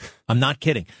magazine. I'm not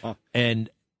kidding. Oh.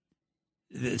 And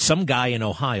some guy in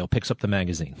Ohio picks up the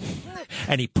magazine,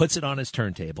 and he puts it on his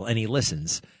turntable, and he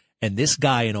listens. And this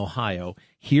guy in Ohio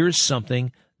hears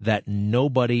something that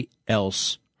nobody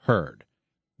else heard,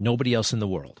 nobody else in the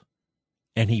world.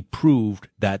 And he proved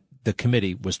that the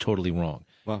committee was totally wrong.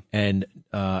 Wow. And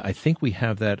I think we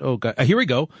have that. Oh, God. Here we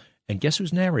go. And guess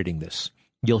who's narrating this?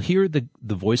 You'll hear the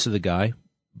voice of the guy,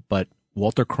 but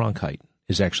Walter Cronkite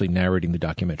is actually narrating the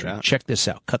documentary. Yeah. Check this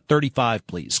out. Cut 35,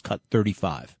 please. Cut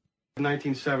 35. In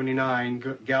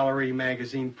 1979, Gallery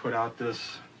Magazine put out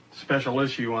this special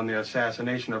issue on the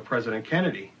assassination of President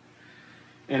Kennedy.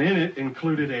 And in it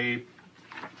included a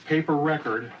paper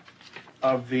record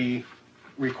of the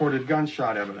recorded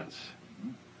gunshot evidence.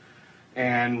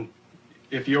 And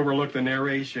if you overlook the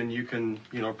narration, you can,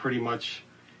 pretty much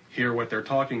hear what they're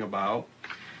talking about.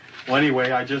 Well,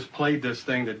 anyway, I just played this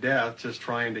thing to death, just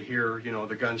trying to hear,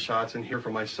 the gunshots and hear for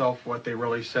myself what they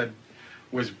really said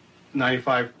was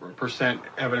 95%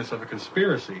 evidence of a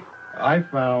conspiracy. I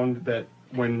found that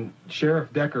when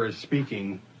Sheriff Decker is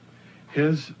speaking,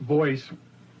 his voice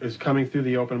is coming through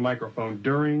the open microphone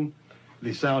during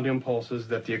the sound impulses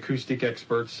that the acoustic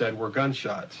experts said were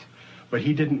gunshots. But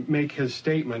he didn't make his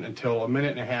statement until a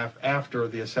minute and a half after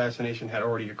the assassination had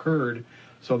already occurred,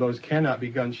 so those cannot be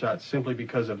gunshots simply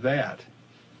because of that.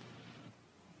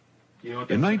 In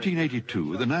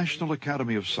 1982, the National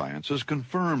Academy of Sciences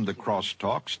confirmed the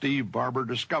crosstalk Steve Barber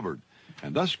discovered,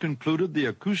 and thus concluded the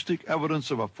acoustic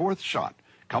evidence of a fourth shot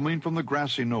coming from the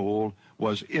grassy knoll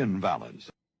was invalid.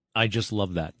 I just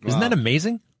love that. Isn't that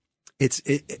amazing?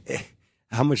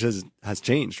 How much has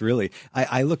changed, really.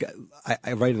 I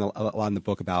write a lot in the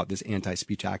book about this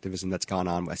anti-speech activism that's gone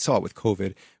on. I saw it with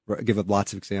COVID. I give up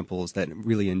lots of examples that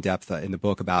really in depth in the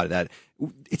book about it, that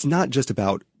it's not just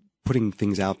about putting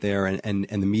things out there and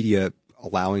the media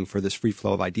allowing for this free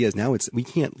flow of ideas. Now we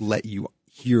can't let you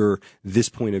hear this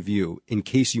point of view in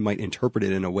case you might interpret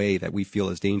it in a way that we feel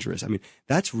is dangerous. I mean,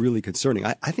 that's really concerning.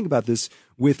 I think about this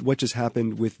with what just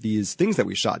happened with these things that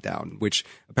we shot down, which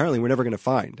apparently we're never going to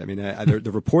find. I mean,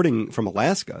 the reporting from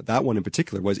Alaska, that one in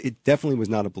particular, it definitely was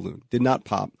not a balloon, did not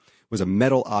pop, was a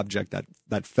metal object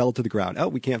that fell to the ground. Oh,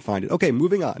 we can't find it. Okay,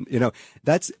 moving on.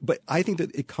 But I think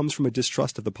that it comes from a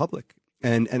distrust of the public.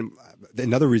 And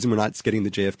another reason we're not getting the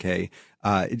JFK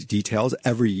details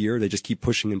every year, they just keep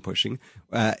pushing and pushing.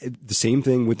 The same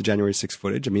thing with the January 6th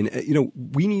footage. I mean,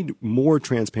 we need more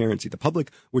transparency. The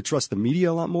public would trust the media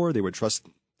a lot more. They would trust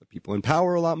the people in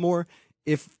power a lot more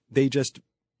if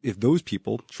those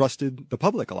people trusted the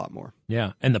public a lot more.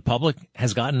 Yeah, and the public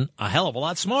has gotten a hell of a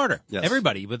lot smarter. Yes.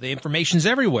 Everybody, with the information's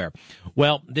everywhere.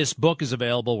 Well, this book is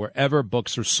available wherever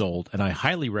books are sold, and I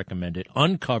highly recommend it.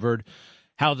 Uncovered: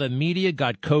 How the Media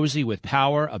Got Cozy with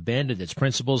Power, Abandoned Its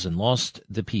Principles, and Lost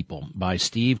the People, by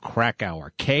Steve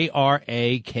Krakauer. Krakauer.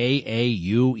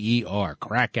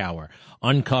 Krakauer.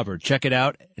 Uncovered. Check it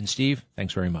out. And Steve,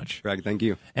 thanks very much. Greg, thank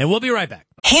you. And we'll be right back.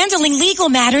 Handling legal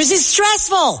matters is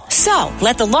stressful. So,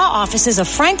 let the law offices of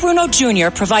Frank Bruno Jr.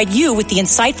 provide you with the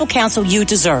insightful counsel you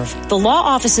deserve. The law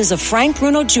offices of Frank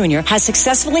Bruno Jr. has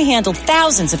successfully handled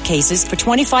thousands of cases for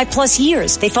 25 plus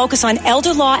years. They focus on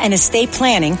elder law and estate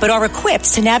planning, but are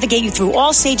equipped to navigate you through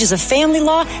all stages of family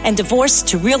law and divorce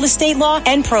to real estate law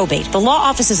and probate. The law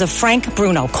offices of Frank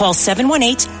Bruno. Call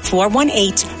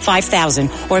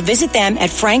 718-418-5000 or visit them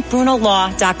at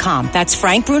frankbrunolaw.com. That's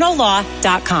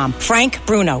frankbrunolaw.com. Frank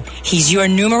Bruno. He's your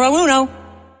numero uno.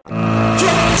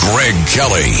 Greg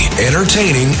Kelly,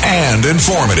 entertaining and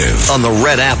informative on the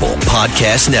Red Apple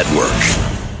Podcast Network.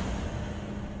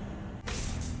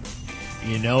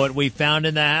 You know what we found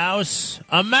in the house?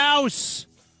 A mouse!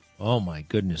 Oh, my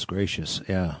goodness gracious.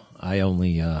 Yeah,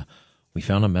 we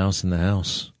found a mouse in the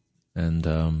house.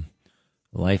 And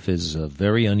life is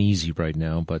very uneasy right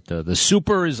now, but the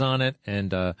super is on it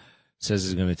and says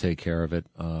he's going to take care of it.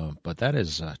 But that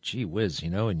is, gee whiz,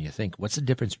 and you think, what's the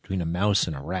difference between a mouse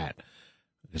and a rat?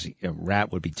 Because a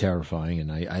rat would be terrifying,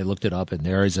 and I looked it up, and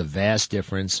there is a vast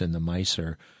difference, and the mice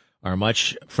are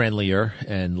much friendlier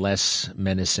and less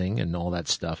menacing and all that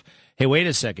stuff. Hey, wait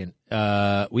a second.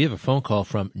 We have a phone call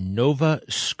from Nova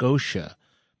Scotia.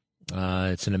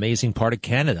 It's an amazing part of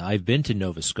Canada. I've been to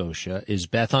Nova Scotia. Is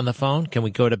Beth on the phone? Can we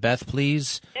go to Beth,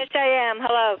 please? Yes, I am.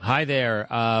 Hello. Hi there.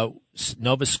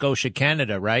 Nova Scotia,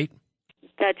 Canada, right?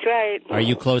 That's right. Are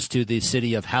you close to the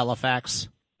city of Halifax?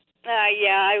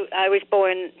 Yeah, I was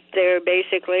born there,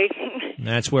 basically.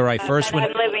 That's where I first went.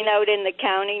 I'm living out in the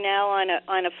county now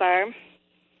on a farm.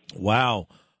 Wow.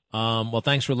 Well,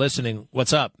 thanks for listening.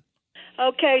 What's up?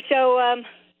 Okay, so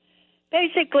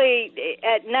basically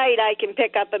at night I can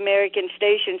pick up American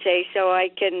stations, so I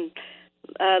can,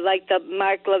 like the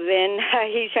Mark Levin,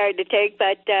 he's hard to take,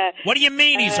 but... what do you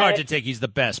mean he's hard to take? He's the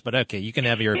best, but okay, you can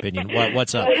have your opinion.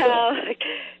 What's up? Well,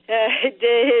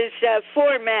 his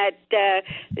format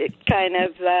kind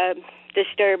of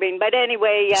disturbing. But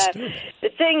anyway, the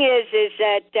thing is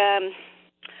that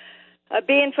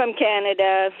being from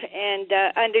Canada and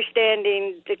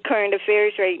understanding the current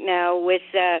affairs right now with...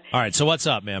 All right, so what's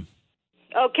up, ma'am?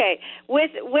 Okay,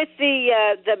 with the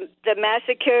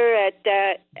massacre at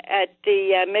the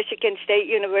Michigan State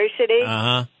University,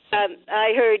 I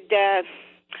heard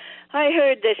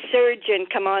the surgeon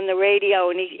come on the radio,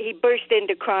 and he burst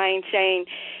into crying, saying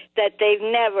that they've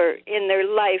never in their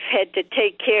life had to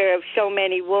take care of so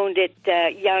many wounded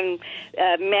young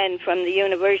men from the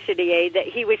university. That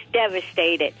he was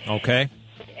devastated. Okay.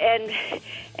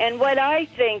 And what I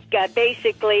think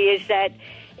basically is that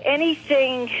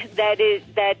anything that is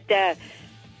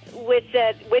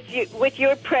with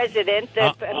your president,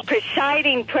 the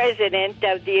presiding president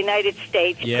of the United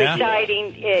States,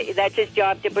 presiding, that's his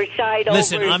job, to preside over...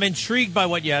 Listen, I'm intrigued by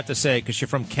what you have to say because you're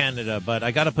from Canada, but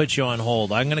I got to put you on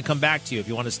hold. I'm going to come back to you if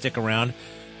you want to stick around.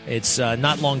 It's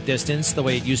not long distance the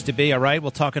way it used to be, all right?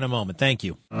 We'll talk in a moment. Thank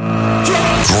you.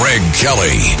 Greg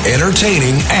Kelly,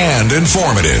 entertaining and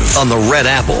informative on the Red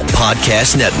Apple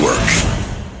Podcast Network.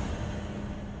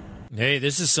 Hey,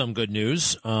 this is some good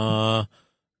news.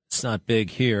 It's not big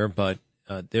here, but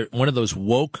they're one of those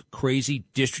woke, crazy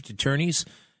district attorneys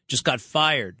just got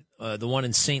fired. The one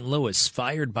in St. Louis,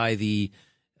 fired by the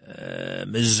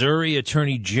Missouri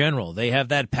Attorney General. They have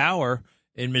that power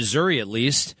in Missouri, at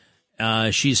least.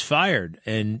 She's fired,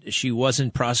 and she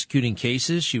wasn't prosecuting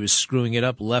cases. She was screwing it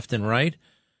up left and right,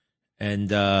 and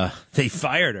they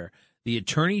fired her. The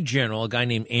Attorney General, a guy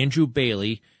named Andrew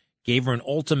Bailey, gave her an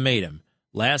ultimatum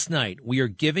last night. We are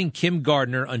giving Kim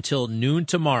Gardner until noon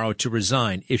tomorrow to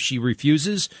resign. If she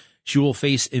refuses, she will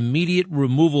face immediate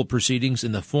removal proceedings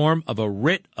in the form of a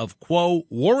writ of quo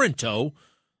warranto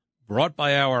brought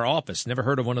by our office. Never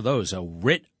heard of one of those. A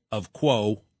writ of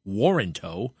quo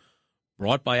warranto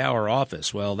brought by our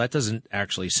office. Well, that doesn't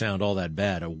actually sound all that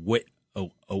bad. A writ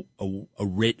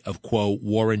of quo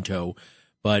warranto,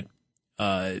 but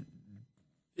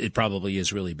it probably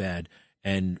is really bad.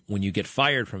 And when you get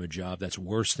fired from a job, that's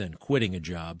worse than quitting a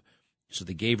job. So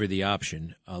they gave her the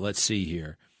option. Let's see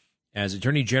here. As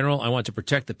Attorney General, I want to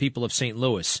protect the people of St.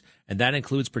 Louis, and that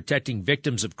includes protecting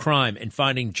victims of crime and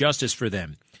finding justice for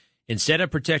them. Instead of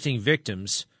protecting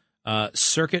victims,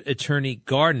 Circuit Attorney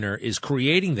Gardner is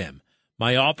creating them.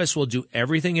 My office will do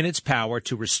everything in its power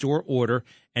to restore order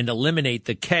and eliminate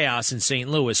the chaos in St.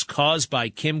 Louis caused by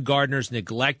Kim Gardner's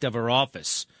neglect of her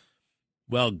office.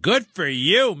 Well, good for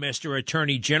you, Mr.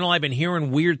 Attorney General. I've been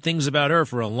hearing weird things about her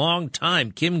for a long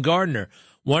time. Kim Gardner,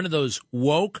 one of those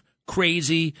woke,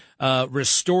 crazy,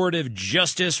 restorative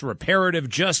justice, reparative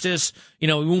justice. We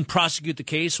won't prosecute the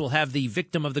case. We'll have the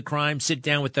victim of the crime sit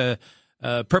down with the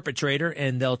perpetrator,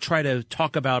 and they'll try to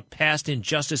talk about past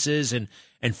injustices and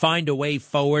find a way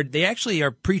forward. They actually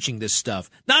are preaching this stuff,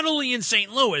 not only in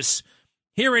St. Louis,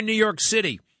 here in New York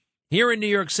City.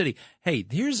 Hey,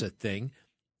 here's a thing.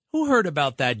 Who heard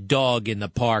about that dog in the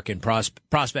park in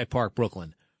Prospect Park,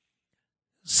 Brooklyn?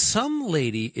 Some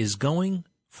lady is going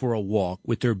for a walk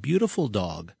with their beautiful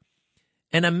dog,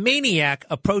 and a maniac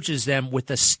approaches them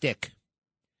with a stick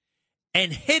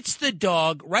and hits the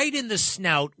dog right in the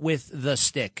snout with the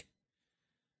stick.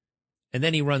 And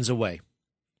then he runs away,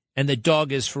 and the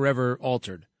dog is forever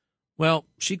altered. Well,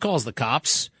 she calls the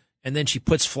cops, and then she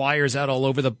puts flyers out all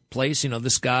over the place.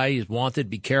 This guy is wanted,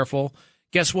 be careful.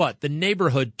 Guess what? The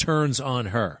neighborhood turns on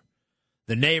her.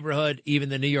 The neighborhood, even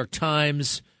the New York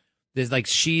Times, there's like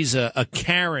she's a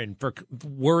Karen for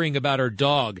worrying about her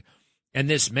dog. And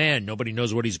this man, nobody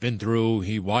knows what he's been through.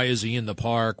 Why is he in the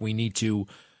park? We need to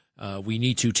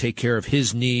take care of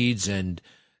his needs. And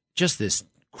just this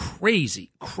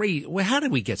crazy. Well, how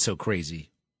did we get so crazy?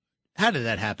 How did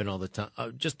that happen all the time?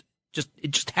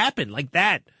 It just happened like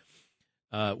that.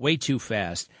 Way too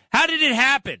fast. How did it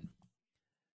happen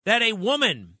that a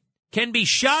woman can be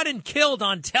shot and killed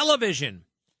on television,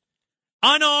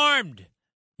 unarmed,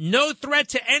 no threat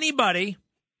to anybody,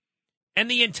 and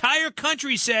the entire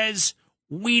country says,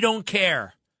 we don't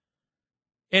care?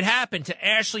 It happened to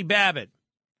Ashley Babbitt,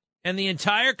 and the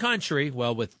entire country,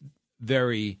 well, with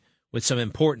some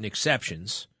important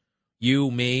exceptions,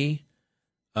 you, me,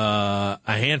 a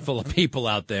handful of people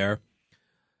out there,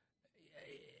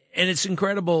 and it's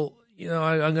incredible.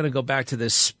 I'm going to go back to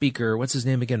this speaker. What's his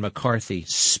name again? McCarthy.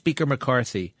 Speaker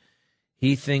McCarthy.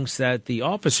 He thinks that the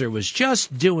officer was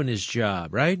just doing his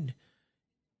job, right?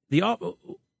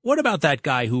 What about that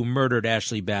guy who murdered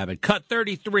Ashley Babbitt? Cut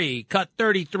 33.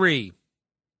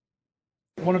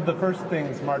 One of the first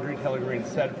things Marjorie Taylor Greene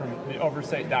said from the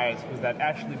oversight dais was that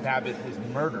Ashley Babbitt was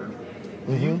murdered.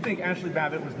 Mm-hmm. Do you think Ashley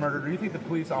Babbitt was murdered, or do you think the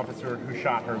police officer who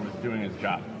shot her was doing his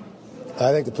job?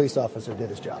 I think the police officer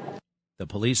did his job. The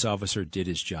police officer did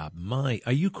his job.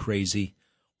 Are you crazy?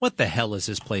 What the hell has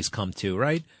this place come to,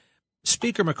 right?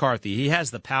 Speaker McCarthy, he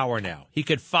has the power now. He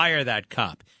could fire that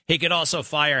cop. He could also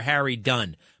fire Harry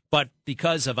Dunn. But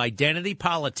because of identity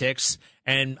politics,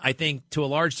 and I think to a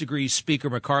large degree Speaker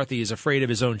McCarthy is afraid of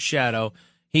his own shadow,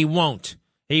 he won't.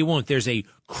 There's a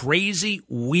crazy,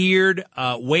 weird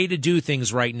way to do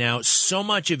things right now. So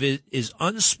much of it is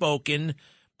unspoken.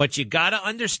 But you got to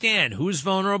understand who's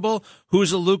vulnerable,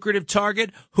 who's a lucrative target,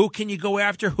 who can you go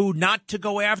after, who not to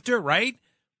go after, right?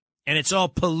 And it's all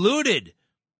polluted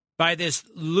by this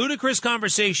ludicrous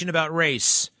conversation about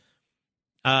race.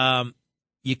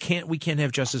 We can't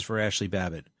have justice for Ashley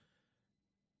Babbitt.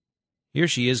 Here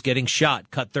she is getting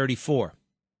shot, cut 34.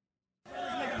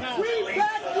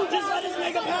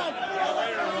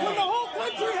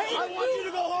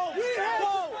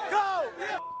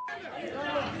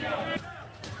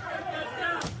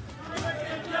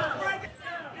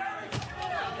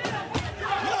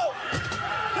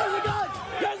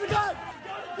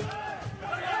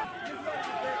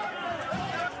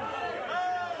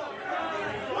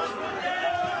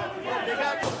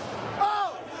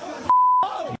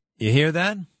 You hear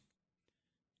that?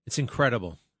 It's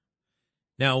incredible.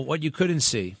 Now, what you couldn't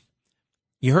see,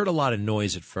 you heard a lot of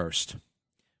noise at first.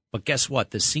 But guess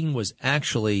what? The scene was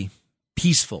actually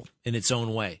peaceful in its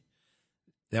own way.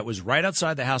 That was right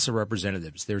outside the House of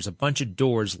Representatives. There's a bunch of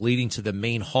doors leading to the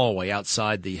main hallway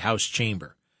outside the House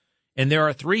chamber. And there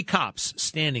are 3 cops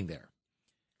standing there.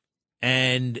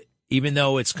 And even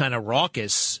though it's kind of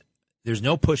raucous, there's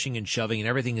no pushing and shoving, and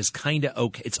everything is kind of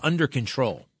okay. It's under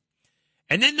control.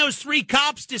 And then those 3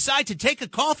 cops decide to take a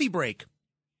coffee break.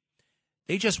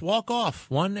 They just walk off,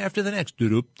 one after the next.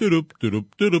 Do-doop, do-doop, do-doop,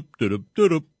 do-doop, do-doop,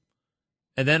 do-doop.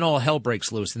 And then all hell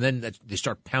breaks loose. And then they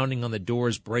start pounding on the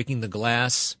doors, breaking the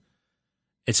glass.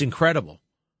 It's incredible.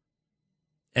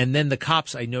 And then the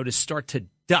cops, I noticed, start to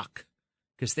duck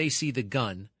because they see the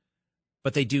gun.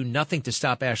 But they do nothing to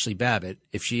stop Ashley Babbitt.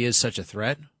 If she is such a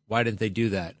threat, why didn't they do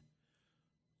that?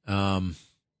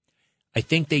 I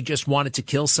think they just wanted to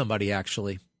kill somebody,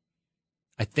 actually.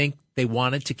 I think they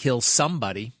wanted to kill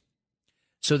somebody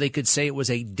so they could say it was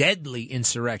a deadly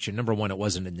insurrection. Number one, it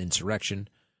wasn't an insurrection.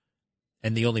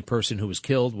 And the only person who was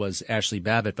killed was Ashley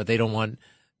Babbitt. But they don't want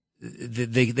 –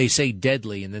 they say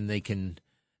deadly, and then they can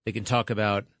talk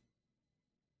about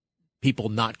people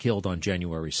not killed on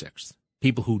January 6th.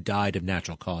 People who died of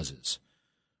natural causes.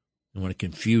 They want to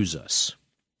confuse us,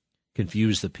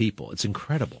 confuse the people. It's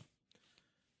incredible.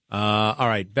 All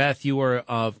right, Beth, you are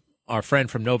our friend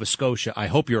from Nova Scotia. I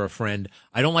hope you're a friend.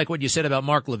 I don't like what you said about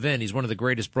Mark Levin. He's one of the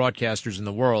greatest broadcasters in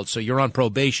the world, so you're on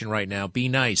probation right now. Be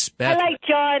nice, Beth. I like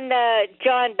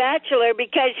John Batchelor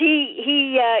because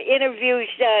he interviews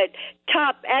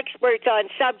top experts on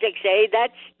subjects.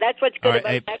 That's what's good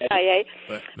about that guy.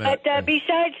 But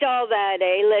besides all that,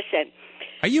 listen.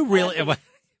 Are you really?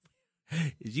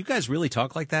 Did you guys really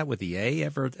talk like that with the A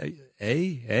ever?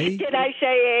 A? Did I say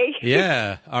A?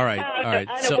 Yeah. All right. All right.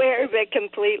 Unaware of it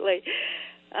completely.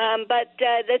 But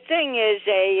the thing is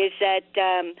that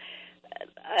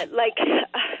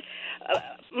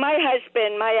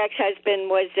my ex-husband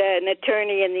was an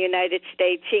attorney in the United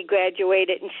States. He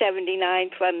graduated in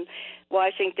 '79 from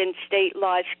Washington State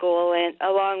Law School, and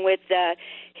along with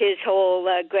his whole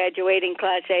graduating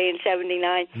class A in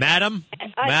 '79. Madam,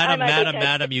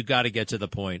 you got to get to the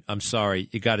point. I'm sorry,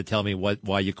 you got to tell me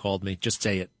why you called me. Just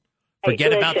say it.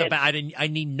 Forget about the. I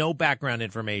need no background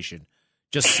information.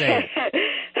 Just say it.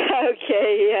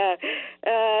 Okay.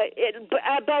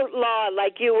 About law,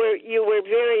 like you were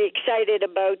very excited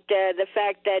about the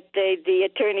fact that the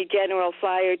Attorney General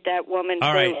fired that woman.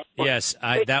 All right. Yes,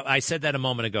 I said that a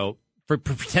moment ago.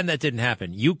 Pretend that didn't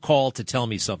happen. You called to tell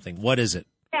me something. What is it?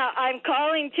 Yeah, I'm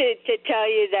calling to tell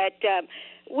you that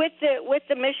with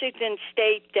the Michigan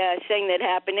State thing that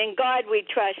happened, in God we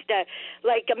trust.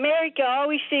 Like America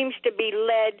always seems to be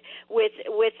led with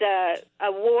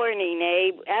a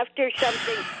warning, after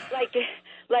something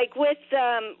like with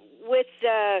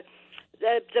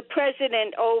the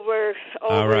president over.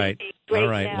 All right.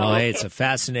 Well, hey, it's a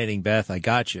fascinating, Beth. I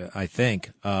got you. I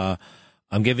think.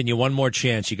 I'm giving you one more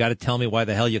chance. You got to tell me why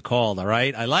the hell you called, all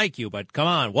right? I like you, but come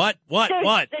on. What? The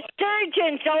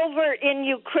surgeons over in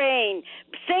Ukraine,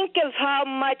 think of how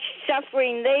much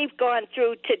suffering they've gone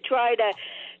through to try to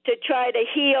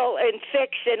heal and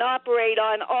fix and operate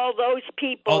on all those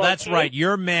people. Oh, that's right.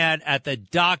 You're mad at the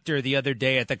doctor the other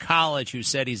day at the college who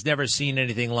said he's never seen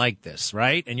anything like this,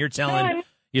 right? And you're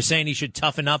saying he should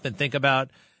toughen up and think about.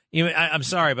 I'm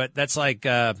sorry, but that's like,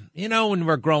 when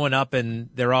we're growing up and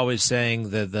they're always saying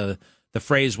the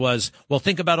phrase was, well,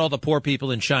 think about all the poor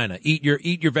people in China. Eat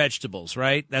your vegetables,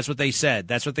 right? That's what they said.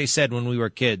 That's what they said when we were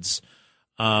kids.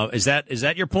 Is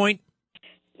that your point?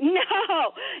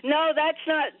 No, that's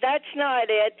not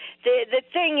it. The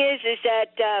thing is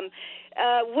that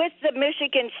with the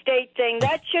Michigan State thing,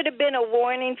 that should have been a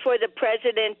warning for the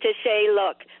president to say,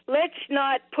 look, let's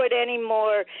not put any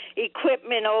more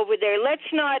equipment over there.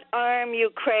 Let's not arm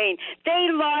Ukraine. They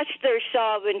lost their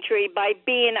sovereignty by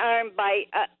being armed by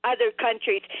other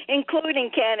countries, including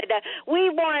Canada. We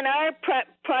want our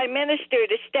prime minister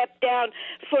to step down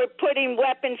for putting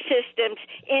weapon systems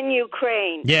in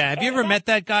Ukraine. Yeah, have you ever met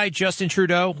that guy, Justin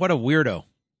Trudeau? What a weirdo.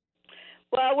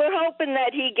 Well, we're hoping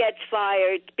that he gets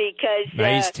fired because...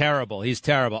 No, he's terrible. He's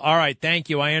terrible. All right, thank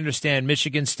you. I understand.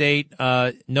 Michigan State,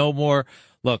 no more.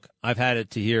 Look, I've had it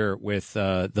to here with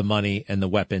the money and the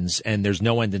weapons, and there's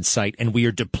no end in sight, and we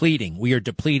are depleting. We are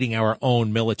depleting our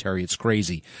own military. It's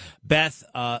crazy. Beth,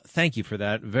 thank you for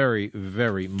that very,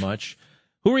 very much.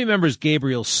 Who remembers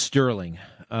Gabriel Sterling?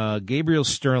 Gabriel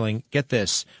Sterling, get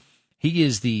this. He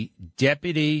is the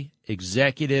Deputy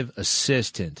Executive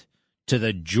Assistant to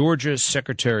the Georgia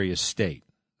Secretary of State,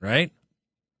 right?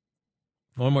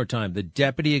 One more time. The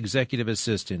Deputy Executive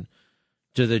Assistant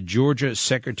to the Georgia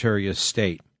Secretary of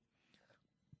State.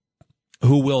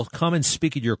 who will come and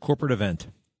speak at your corporate event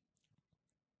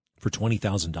for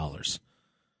 $20,000.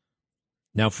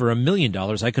 Now, for $1 million,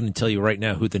 I couldn't tell you right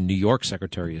now who the New York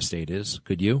Secretary of State is.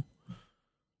 Could you?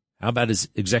 How about his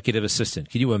executive assistant?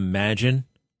 Can you imagine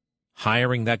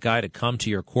hiring that guy to come to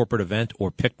your corporate event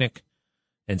or picnic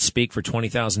and speak for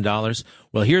 $20,000?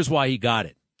 Well, here's why he got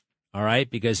it. All right,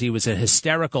 because he was a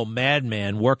hysterical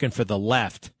madman working for the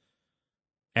left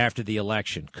after the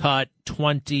election. Cut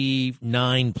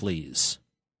 29, please.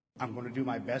 I'm going to do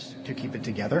my best to keep it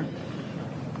together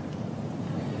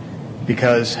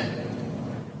because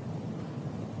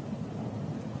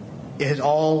it has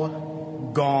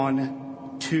all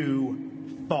gone too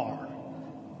far.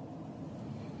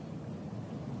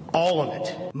 All of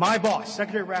it. My boss,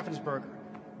 Secretary Raffensperger,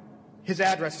 his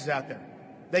address is out there.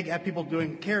 They have people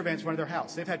doing caravans in front of their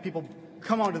house. They've had people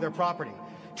come onto their property.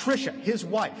 Tricia, his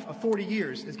wife of 40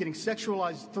 years, is getting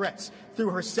sexualized threats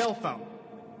through her cell phone.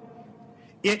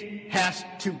 It has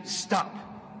to stop.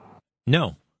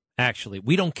 No, actually,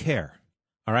 we don't care.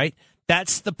 All right?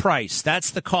 That's the price.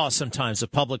 That's the cost sometimes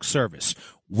of public service.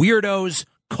 Weirdos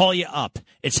call you up.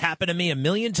 It's happened to me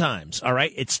 1,000,000 times. All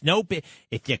right? It's no big.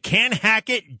 If you can't hack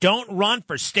it, don't run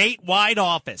for statewide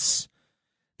office.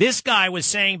 This guy was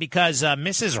saying because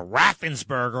Mrs.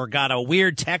 Raffensperger got a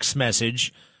weird text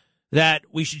message that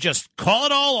we should just call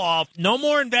it all off. No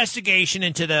more investigation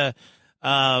into the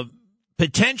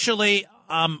potentially,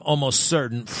 I'm almost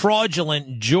certain,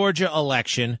 fraudulent Georgia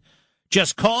election.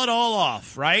 Just call it all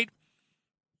off, right?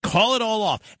 Call it all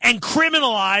off. And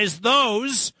criminalize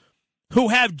those who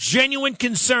have genuine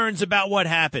concerns about what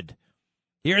happened.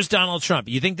 Here's Donald Trump.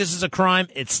 You think this is a crime?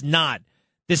 It's not.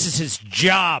 This is his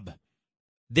job.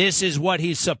 This is what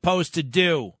he's supposed to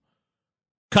do.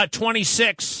 Cut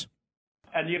 26.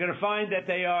 And you're going to find that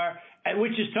they are,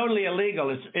 which is totally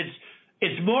illegal.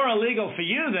 It's more illegal for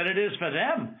you than it is for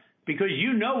them because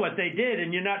you know what they did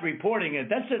and you're not reporting it.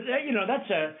 That's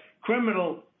a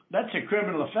criminal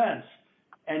offense,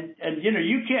 and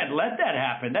you can't let that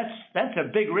happen. That's a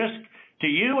big risk to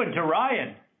you and to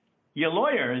Ryan, your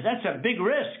lawyer. That's a big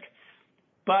risk.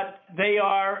 But they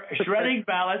are shredding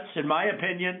ballots, in my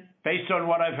opinion, based on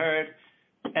what I've heard,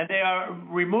 and they are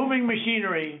removing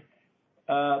machinery,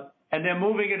 and they're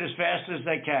moving it as fast as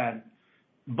they can,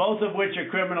 both of which are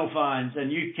criminal fines,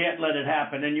 and you can't let it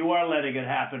happen, and you are letting it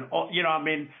happen.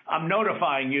 I'm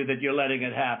notifying you that you're letting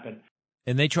it happen.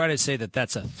 And they try to say that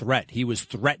that's a threat. He was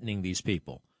threatening these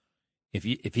people. If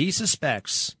he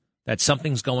suspects that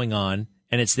something's going on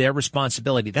and it's their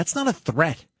responsibility, that's not a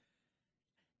threat.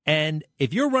 And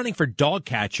if you're running for dog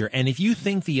catcher and if you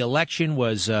think the election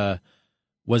was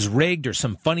rigged or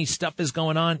some funny stuff is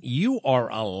going on, you are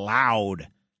allowed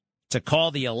to call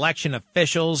the election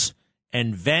officials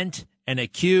and vent and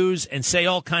accuse and say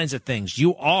all kinds of things.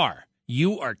 You are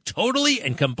totally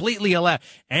and completely allowed.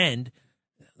 And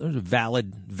those are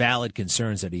valid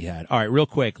concerns that he had. All right, real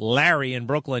quick, Larry in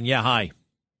Brooklyn. Yeah, hi.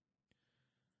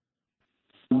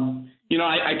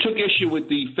 I took issue with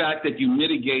the fact that you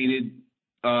mitigated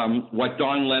what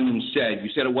Don Lemon said.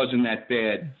 You said it wasn't that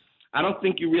bad. I don't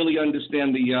think you really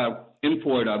understand the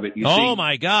import of it.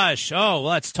 My gosh. Oh,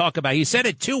 let's talk about it. He said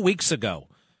it 2 weeks ago.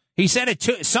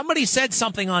 Somebody said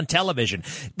something on television.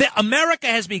 America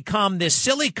has become this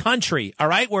silly country, all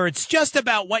right, where it's just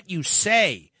about what you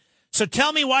say. So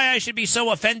tell me why I should be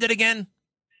so offended again.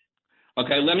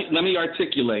 Okay, let me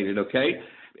articulate it, okay?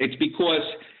 It's because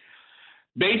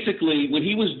basically what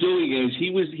he was doing is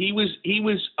he was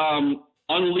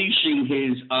unleashing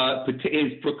his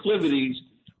proclivities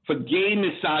for gay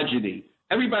misogyny.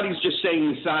 Everybody's just saying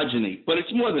misogyny, but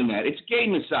it's more than that. It's gay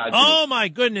misogyny. Oh, my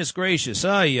goodness gracious.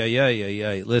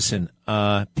 Listen,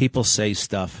 people say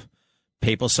stuff.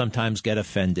 People sometimes get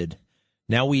offended.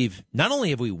 Now not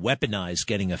only have we weaponized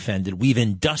getting offended, we've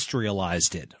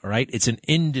industrialized it, all right? It's an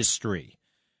industry.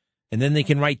 And then they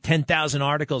can write 10,000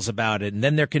 articles about it, and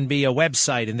then there can be a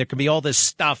website, and there can be all this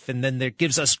stuff, and then there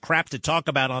gives us crap to talk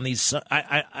about on these.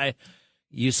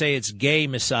 You say it's gay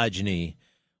misogyny.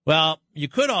 Well, you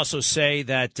could also say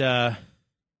that,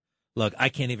 look, I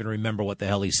can't even remember what the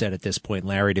hell he said at this point,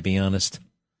 Larry, to be honest.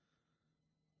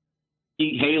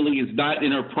 Haley is not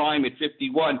in her prime at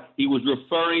 51. He was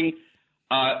referring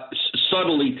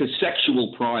subtly to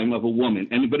sexual prime of a woman,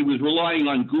 but he was relying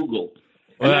on Google.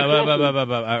 I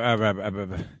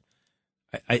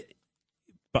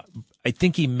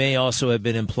think he may also have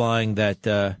been implying that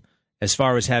as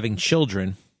far as having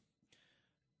children,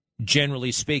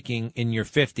 generally speaking, in your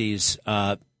 50s,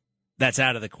 that's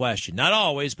out of the question. Not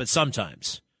always, but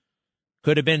sometimes.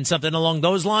 Could have been something along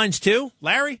those lines, too,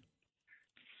 Larry?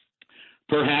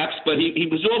 perhaps, but he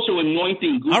was also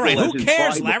anointing Google. All right, as who his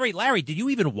cares, Bible. Larry? Did you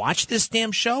even watch this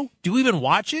damn show? Do you even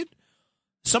watch it?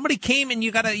 Somebody came and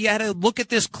you had to look at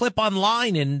this clip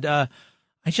online, and and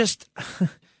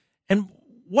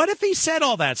what if he said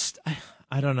all that?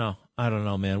 I don't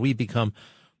know, man. We become.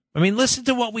 I mean, listen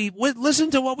to what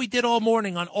we did all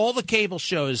morning on all the cable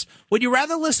shows. Would you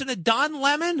rather listen to Don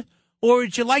Lemon, or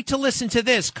would you like to listen to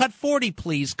this? Cut 40,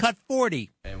 please. Cut 40.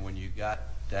 And when you got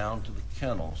down to the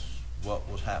kennels, what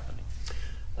was happening?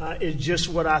 It's just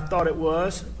what I thought it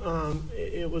was.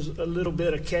 It was a little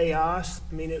bit of chaos.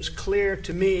 I mean, it was clear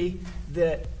to me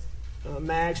that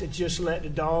Mags had just let the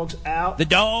dogs out. The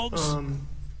dogs?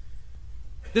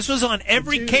 This was on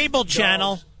every cable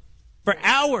channel for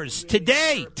hours.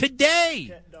 Today.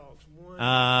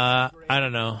 I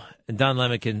don't know. Don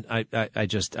Lemon can, I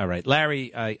just, all right.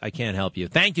 Larry, I can't help you.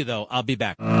 Thank you, though. I'll be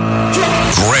back.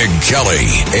 Greg Kelly,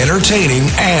 entertaining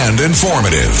and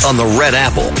informative on the Red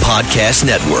Apple Podcast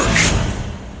Network.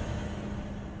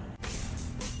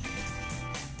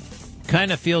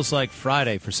 Kind of feels like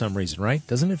Friday for some reason, right?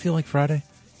 Doesn't it feel like Friday?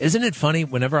 Isn't it funny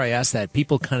whenever I ask that,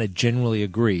 people kind of generally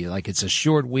agree, like it's a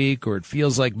short week or it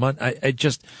feels like Monday.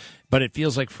 But it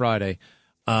feels like Friday.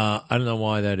 I don't know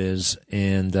why that is.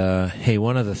 And, hey,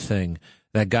 one other thing.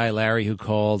 That guy, Larry, who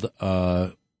called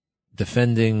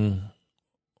defending,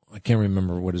 I can't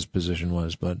remember what his position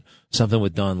was, but something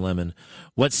with Don Lemon.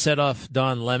 What set off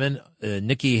Don Lemon?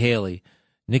 Nikki Haley.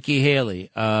 Nikki Haley,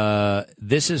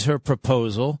 this is her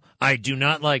proposal. I do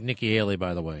not like Nikki Haley,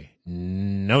 by the way.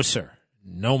 No, sir.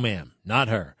 No, ma'am. Not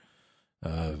her.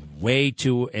 Way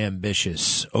too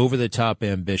ambitious. Over the top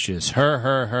ambitious.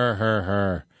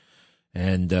 Her.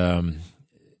 And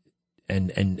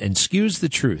skews the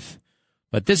truth.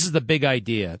 But this is the big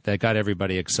idea that got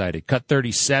everybody excited. Cut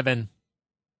 37.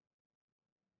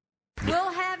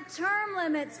 We'll have term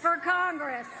limits for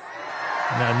Congress.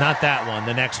 No, not that one.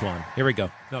 The next one. Here we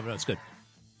go. No, it's good.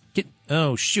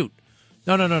 Oh, shoot.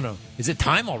 No. Is it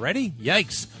time already?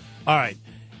 Yikes. All right.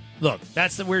 Look,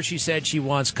 that's where she said she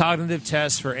wants cognitive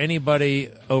tests for anybody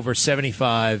over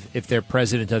 75 if they're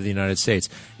president of the United States.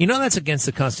 You know that's against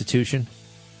the Constitution?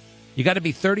 You got to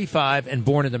be 35 and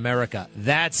born in America.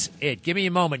 That's it. Give me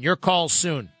a moment. Your call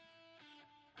soon.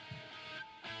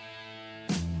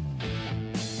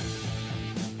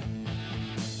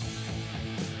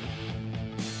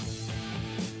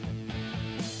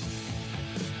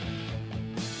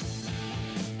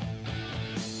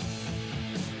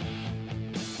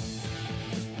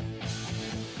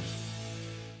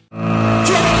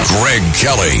 Greg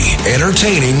Kelly,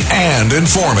 entertaining and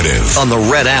informative on the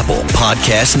Red Apple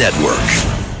Podcast Network.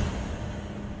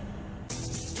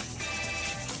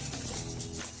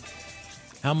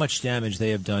 How much damage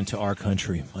they have done to our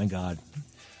country. My God.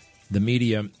 The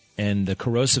media and the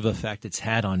corrosive effect it's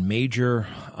had on major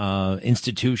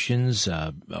institutions,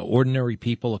 ordinary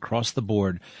people across the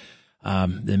board.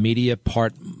 The media,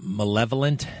 part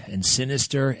malevolent and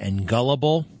sinister and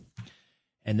gullible.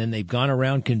 And then they've gone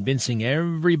around convincing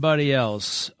everybody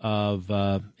else of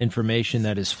information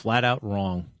that is flat out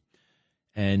wrong.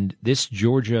 And this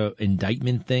Georgia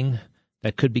indictment thing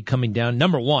that could be coming down.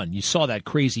 Number one, you saw that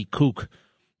crazy kook,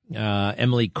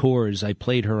 Emily Kors. I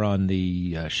played her on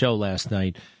the show last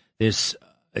night. This,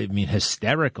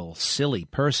 hysterical, silly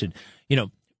person. You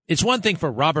know, it's one thing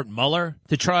for Robert Mueller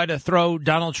to try to throw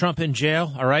Donald Trump in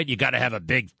jail. All right. You got to have a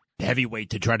big heavyweight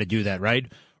to try to do that, right?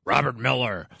 Robert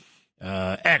Mueller.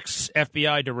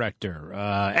 Ex-FBI director,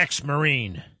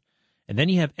 ex-Marine. And then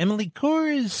you have Emily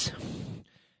Kors.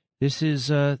 This is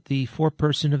the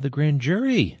foreperson of the grand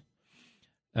jury.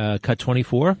 Cut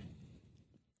 24.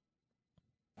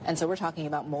 And so we're talking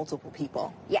about multiple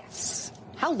people. Yes.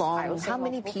 How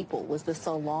many people? Was this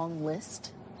a long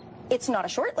list? It's not a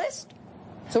short list.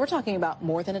 So we're talking about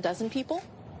more than a dozen people?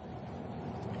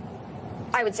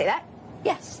 I would say that.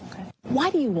 Yes. Okay. Why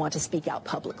do you want to speak out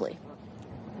publicly?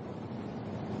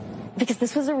 Because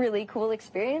this was a really cool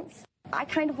experience. I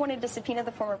kind of wanted to subpoena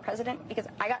the former president because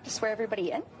I got to swear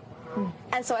everybody in.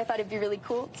 And so I thought it'd be really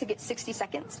cool to get 60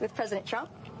 seconds with President Trump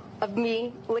of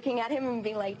me looking at him and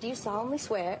being like, do you solemnly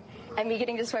swear? And me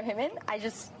getting to swear him in. I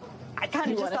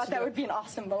kind of just thought that would be an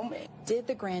awesome moment. Did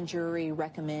the grand jury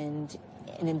recommend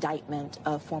an indictment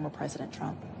of former President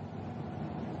Trump?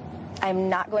 I'm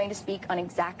not going to speak on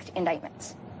exact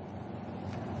indictments.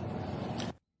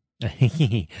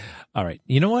 All right.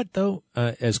 You know what, though?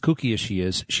 As kooky as she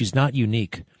is, she's not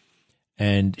unique.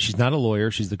 And she's not a lawyer.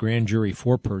 She's the grand jury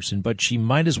foreperson, but she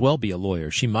might as well be a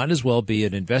lawyer. She might as well be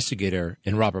an investigator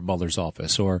in Robert Mueller's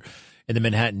office or in the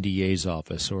Manhattan DA's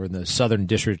office or in the Southern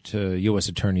District U.S.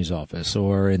 Attorney's office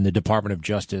or in the Department of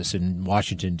Justice in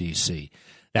Washington, D.C.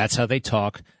 That's how they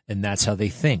talk, and that's how they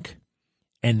think.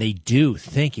 And they do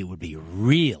think it would be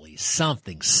really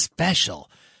something special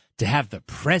to have the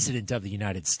President of the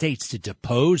United States to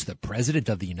depose the President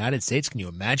of the United States. Can you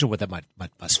imagine what that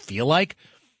must feel like?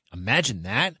 Imagine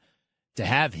that, to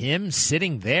have him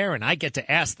sitting there and I get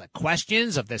to ask the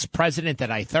questions of this president that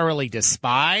I thoroughly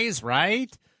despise,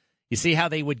 right? You see how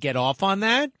they would get off on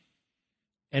that?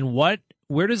 And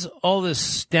where does all this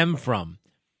stem from?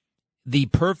 The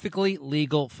perfectly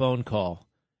legal phone call.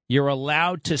 You're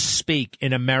allowed to speak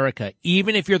in America.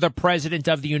 Even if you're the president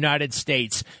of the United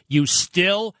States, you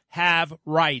still have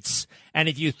rights. And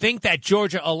if you think that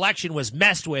Georgia election was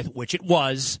messed with, which it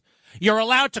was, you're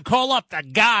allowed to call up the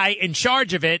guy in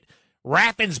charge of it,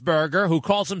 Raffensperger, who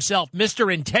calls himself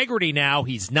Mr. Integrity now.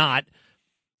 He's not.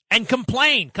 And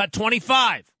complain. Cut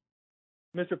 25.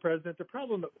 Mr. President, the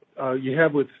problem you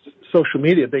have with social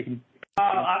media, they can...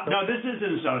 No, this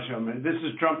isn't social media. This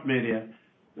is Trump media.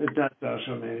 It's not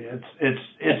social media.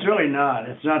 It's really not.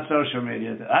 It's not social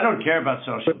media. I don't care about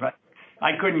social. But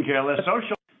I couldn't care less.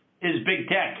 Social is big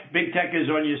tech. Big tech is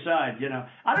on your side. You know.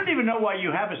 I don't even know why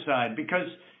you have a side, because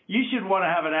you should want to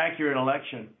have an accurate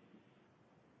election.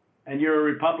 And you're a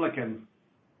Republican.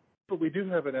 But we do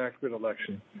have an accurate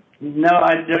election. No,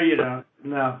 you don't.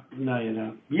 No, you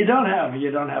don't. You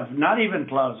don't have. Not even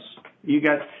close.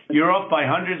 You're off by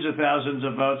hundreds of thousands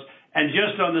of votes. And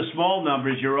just on the small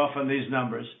numbers, you're off on these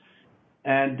numbers.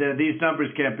 And these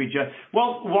numbers can't be just.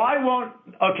 Well, why won't...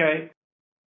 Okay.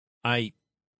 I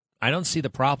don't see the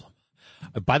problem.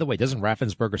 By the way, doesn't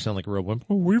Raffensperger sound like a real one?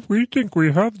 Oh, we think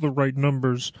we have the right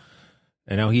numbers.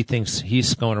 And now he thinks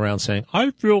he's going around saying,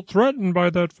 I feel threatened by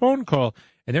that phone call.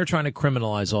 And they're trying to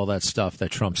criminalize all that stuff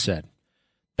that Trump said.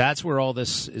 That's where all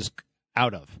this is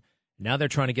out of. Now they're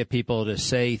trying to get people to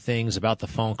say things about the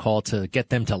phone call, to get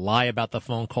them to lie about the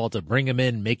phone call, to bring them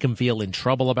in, make them feel in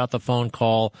trouble about the phone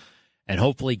call, and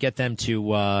hopefully get them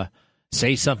to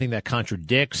say something that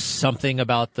contradicts something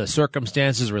about the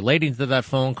circumstances relating to that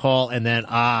phone call. And then,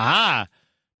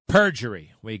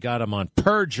 perjury. We got them on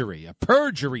perjury, a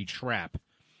perjury trap.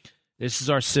 This is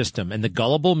our system. And the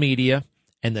gullible media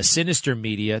and the sinister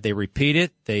media, they repeat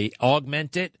it, they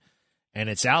augment it. And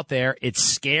it's out there. It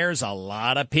scares a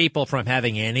lot of people from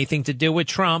having anything to do with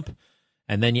Trump.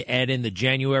 And then you add in the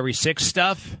January 6th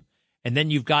stuff. And then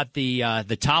you've got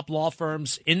the top law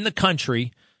firms in the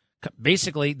country.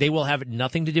 Basically, they will have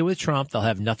nothing to do with Trump. They'll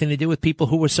have nothing to do with people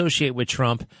who associate with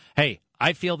Trump. Hey,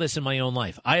 I feel this in my own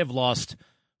life. I have lost.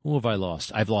 Who have I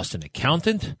lost? I've lost an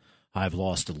accountant. I've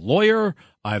lost a lawyer.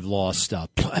 I've lost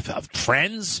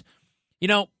friends. You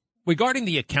know, regarding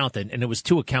the accountant, and it was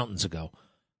 2 accountants ago,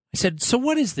 I said, so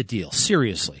what is the deal?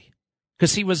 Seriously.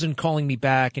 Because he wasn't calling me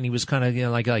back, and he was kind of, you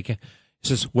know, like, he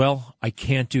says, well, I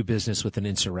can't do business with an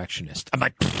insurrectionist. I'm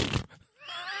like,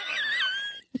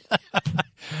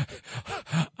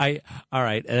 all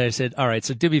right. And I said, all right,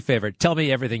 so do me a favor. Tell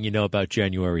me everything you know about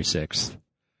January 6th.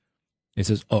 He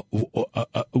says,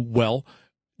 well,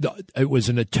 it was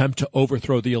an attempt to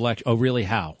overthrow the election. Oh, really?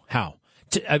 How?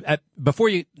 Let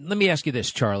me ask you this,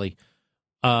 Charlie.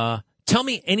 Tell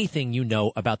me anything you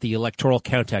know about the Electoral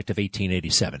Count Act of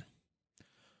 1887.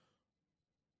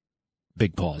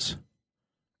 Big pause.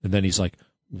 And then he's like,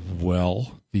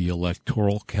 well, the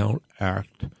Electoral Count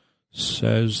Act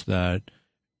says that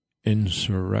and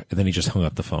then he just hung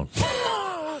up the phone.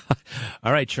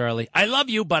 All right, Charlie. I love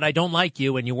you, but I don't like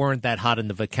you, and you weren't that hot in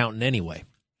the accountant anyway.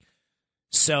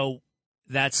 So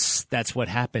that's what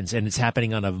happens, and it's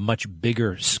happening on a much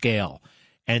bigger scale.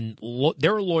 And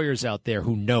there are lawyers out there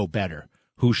who know better,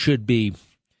 who should be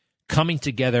coming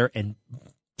together and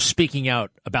speaking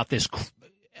out about this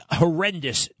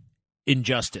horrendous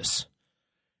injustice.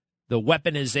 The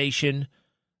weaponization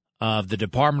of the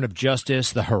Department of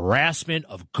Justice, the harassment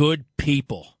of good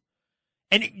people.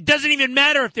 And it doesn't even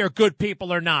matter if they're good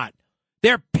people or not.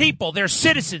 They're people. They're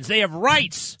citizens. They have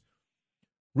rights.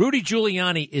 Rudy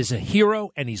Giuliani is a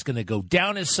hero, and he's going to go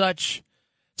down as such.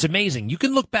 It's amazing. You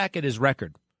can look back at his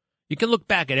record. You can look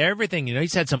back at everything. You know,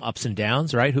 he's had some ups and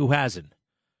downs, right? Who hasn't?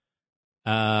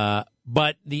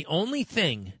 But the only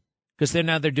thing, because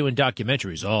they're doing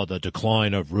documentaries. Oh, the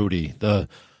decline of Rudy, the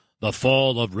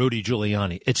fall of Rudy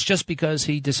Giuliani. It's just because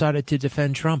he decided to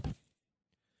defend Trump.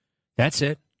 That's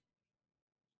it.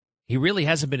 He really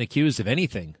hasn't been accused of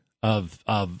anything, of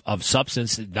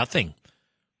substance, nothing.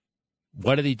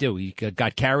 What did he do? He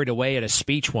got carried away at a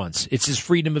speech once. It's his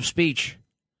freedom of speech.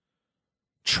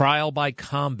 Trial by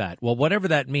combat. Well, whatever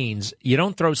that means, you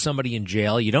don't throw somebody in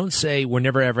jail. You don't say we're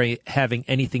never ever having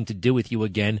anything to do with you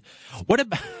again. What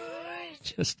about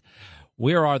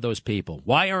where are those people?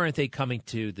 Why aren't they coming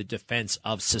to the defense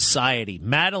of society?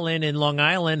 Madeline in Long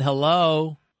Island,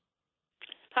 hello.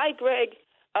 Hi, Greg.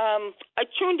 I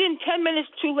tuned in 10 minutes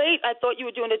too late. I thought you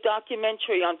were doing a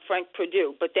documentary on Frank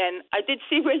Perdue, but then I did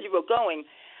see where you were going.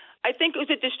 I think it was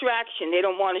a distraction. They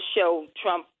don't want to show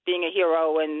Trump being a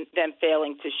hero and them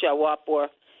failing to show up or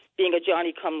being a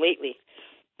Johnny-come-lately.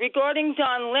 Regarding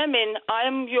Don Lemon, I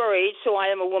am your age, so I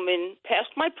am a woman past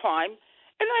my prime,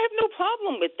 and I have no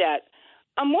problem with that.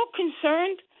 I'm more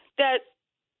concerned that,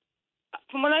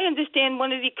 from what I understand,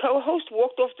 one of the co-hosts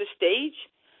walked off the stage.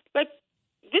 Like,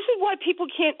 this is why people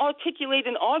can't articulate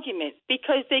an argument,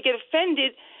 because they get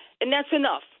offended, and that's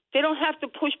enough. They don't have to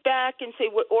push back and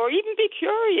say, or even be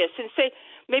curious and say,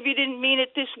 maybe you didn't mean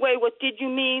it this way. What did you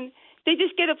mean? They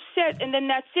just get upset, and then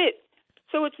that's it.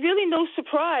 So it's really no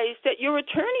surprise that your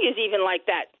attorney is even like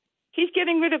that. He's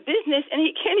getting rid of business, and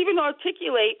he can't even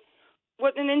articulate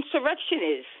what an insurrection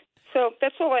is. So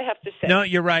that's all I have to say. No,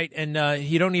 you're right. And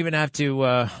you don't even have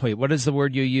to, wait, what is the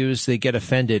word you use? They get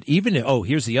offended. Even,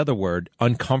 here's the other word,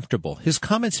 uncomfortable. His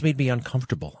comments made me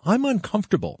uncomfortable. I'm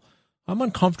uncomfortable. I'm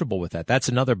uncomfortable with that. That's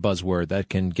another buzzword that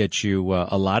can get you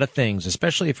a lot of things,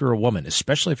 especially if you're a woman,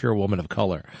 especially if you're a woman of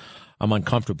color. I'm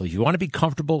uncomfortable. If you want to be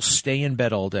comfortable, stay in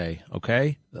bed all day,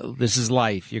 okay? This is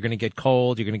life. You're going to get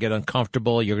cold. You're going to get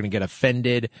uncomfortable. You're going to get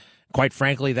offended. Quite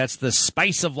frankly, that's the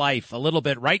spice of life a little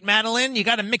bit. Right, Madeline? You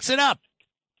got to mix it up.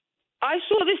 I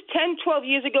saw this 10, 12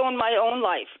 years ago in my own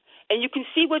life, and you can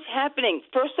see what's happening.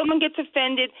 First, someone gets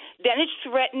offended. Then it's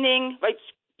threatening, right?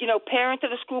 Parents of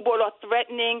the school board are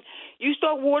threatening. You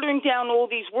start watering down all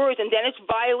these words, and then it's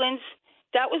violence.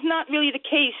 That was not really the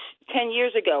case 10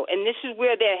 years ago, and this is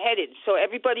where they're headed. So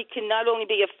everybody can not only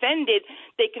be offended,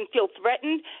 they can feel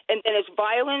threatened, and then it's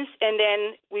violence, and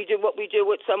then we do what we do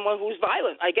with someone who's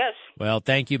violent, I guess. Well,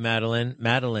 thank you, Madeline.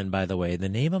 Madeline, by the way, the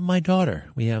name of my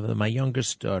daughter. We have my younger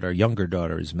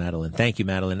daughter is Madeline. Thank you,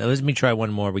 Madeline. Let me try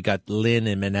one more. We got Lynn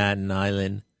in Manhattan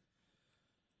Island.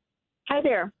 Hi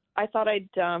there. I thought I'd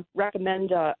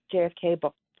recommend a JFK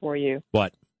book for you.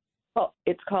 What? Well,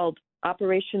 it's called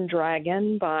Operation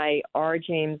Dragon by R.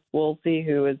 James Woolsey,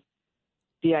 who is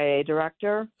CIA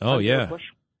director. Oh, yeah. Bush,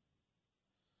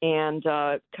 and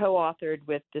co-authored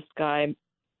with this guy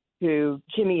who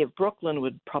Jimmy of Brooklyn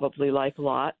would probably like a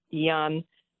lot, Jan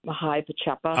Mahai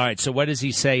Pachepa. All right, so what does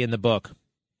he say in the book?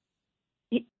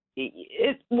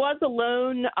 It was a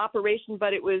lone operation,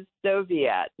 but it was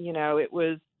Soviet. It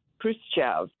was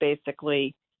Khrushchev,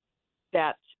 basically,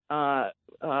 that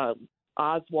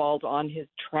Oswald on his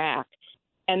track.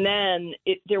 And then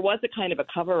there was a kind of a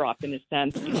cover-up in a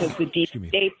sense because the deep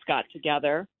states got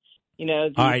together.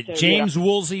 All right, James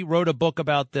Woolsey wrote a book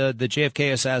about the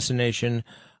JFK assassination.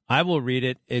 I will read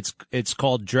it. It's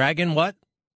called Dragon what?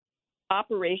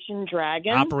 Operation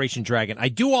Dragon. Operation Dragon. I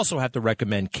do also have to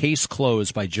recommend Case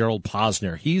Closed by Gerald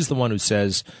Posner. He's the one who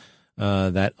says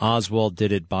that Oswald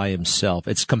did it by himself.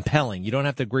 It's compelling. You don't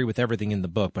have to agree with everything in the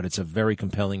book, but it's a very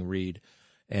compelling read.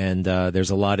 And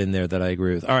there's a lot in there that I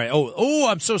agree with. All right. Oh,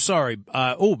 I'm so sorry.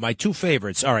 My two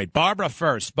favorites. All right. Barbara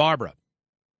first. Barbara.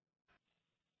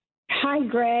 Hi,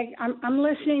 Greg. I'm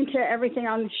listening to everything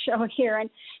on the show here,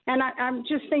 and I'm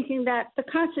just thinking that the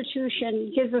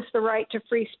Constitution gives us the right to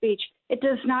free speech. It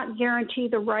does not guarantee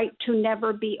the right to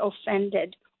never be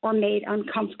offended or made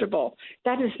uncomfortable.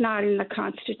 That is not in the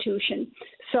Constitution.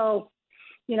 So,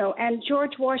 and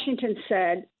George Washington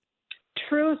said,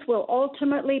 truth will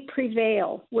ultimately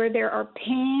prevail where there are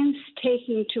pains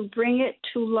taken to bring it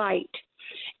to light.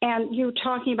 And you're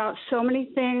talking about so many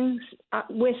things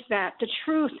with that. The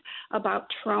truth about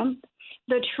Trump,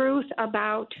 the truth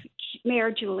about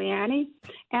Mayor Giuliani,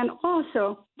 and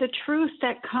also the truth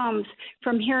that comes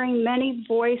from hearing many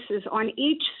voices on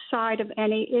each side of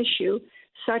any issue,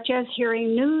 such as hearing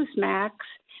Newsmax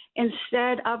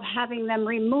instead of having them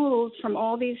removed from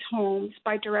all these homes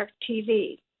by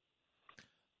DirecTV.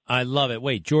 I love it.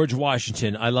 Wait, George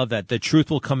Washington. I love that. The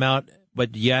truth will come out,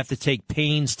 but you have to take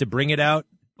pains to bring it out.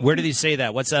 Where did he say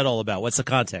that? What's that all about? What's the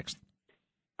context?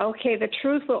 Okay, the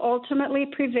truth will ultimately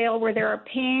prevail where there are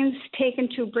pains taken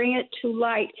to bring it to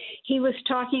light. He was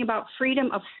talking about freedom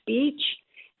of speech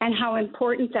and how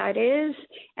important that is.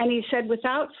 And he said,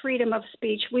 without freedom of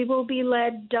speech, we will be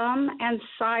led dumb and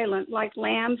silent like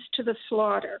lambs to the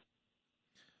slaughter.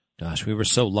 Gosh, we were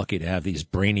so lucky to have these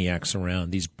brainiacs around,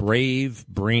 these brave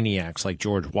brainiacs like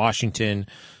George Washington,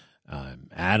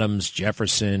 Adams,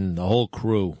 Jefferson, the whole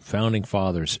crew, founding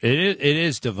fathers. It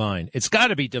is divine. It's got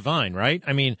to be divine, right?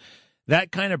 I mean,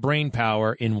 that kind of brain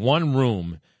power in one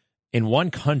room, in one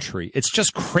country, it's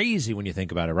just crazy when you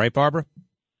think about it, right, Barbara?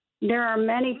 There are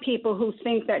many people who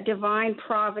think that divine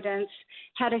providence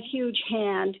had a huge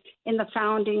hand in the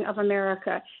founding of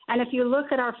America. And if you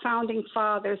look at our founding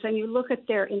fathers and you look at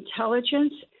their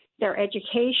intelligence, their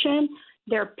education,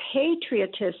 their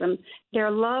patriotism,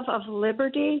 their love of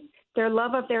liberty, their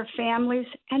love of their families,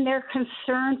 and their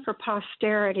concern for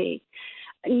posterity.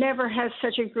 Never has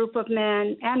such a group of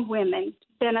men and women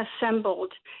been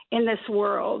assembled in this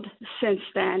world since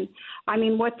then. I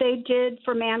mean, what they did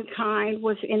for mankind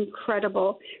was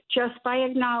incredible, just by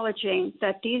acknowledging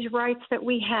that these rights that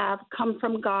we have come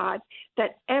from God,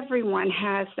 that everyone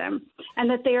has them, and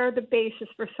that they are the basis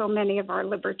for so many of our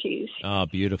liberties. Oh,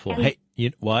 beautiful. And,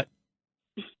 Hey, what?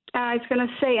 I was going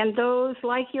to say, and those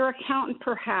like your accountant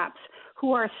perhaps,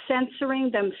 who are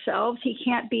censoring themselves, he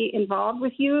can't be involved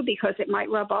with you because it might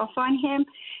rub off on him.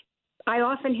 I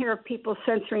often hear of people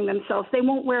censoring themselves. They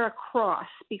won't wear a cross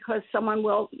because someone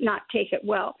will not take it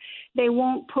well. They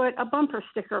won't put a bumper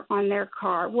sticker on their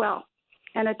car. Well,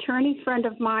 an attorney friend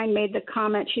of mine made the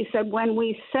comment. She said, when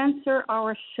we censor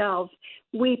ourselves,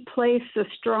 we place the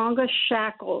strongest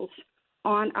shackles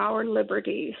on our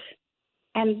liberties.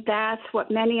 And that's what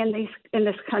many in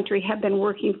this country have been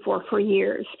working for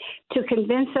years, to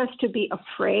convince us to be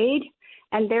afraid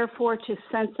and therefore to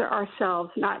censor ourselves,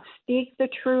 not speak the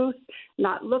truth,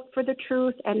 not look for the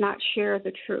truth, and not share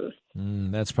the truth.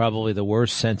 That's probably the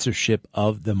worst censorship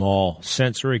of them all.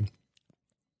 Censoring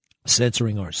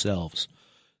ourselves.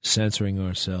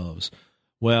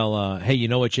 Well, hey, you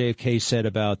know what JFK said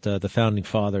about the Founding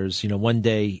Fathers? You know, one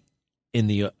day in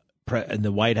the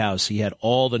White House, he had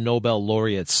all the Nobel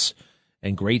laureates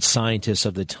and great scientists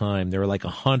of the time. There were like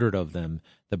 100 of them.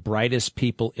 The brightest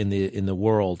people in the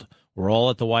world were all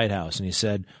at the White House. And he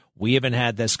said, we haven't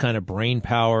had this kind of brain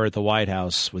power at the White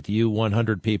House with you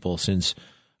 100 people since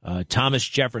Thomas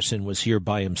Jefferson was here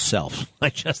by himself.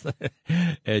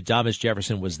 Thomas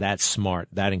Jefferson was that smart,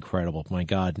 that incredible. My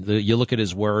God, you look at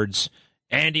his words,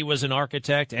 and he was an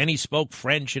architect, and he spoke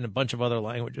French and a bunch of other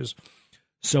languages.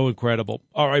 So incredible.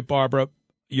 All right, Barbara,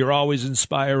 you're always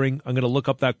inspiring. I'm going to look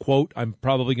up that quote. I'm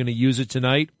probably going to use it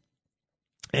tonight.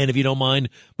 And if you don't mind,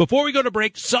 before we go to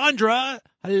break, Sandra,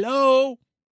 hello.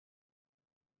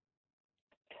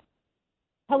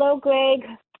 Hello, Greg.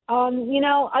 I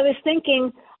was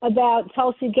thinking about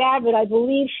Tulsi Gabbard. I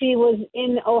believe she was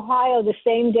in Ohio the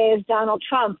same day as Donald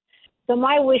Trump. So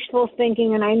my wishful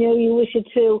thinking, and I know you wish it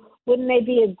too, wouldn't they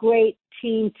be a great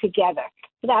team together?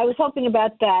 But I was hoping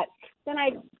about that. Then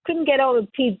I couldn't get over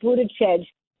Pete Buttigieg.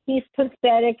 He's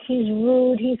pathetic. He's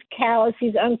rude. He's callous.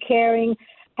 He's uncaring.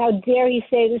 How dare he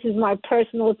say this is my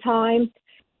personal time?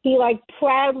 He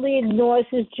proudly ignores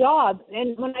his job.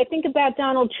 And when I think about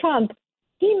Donald Trump,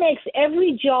 he makes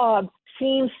every job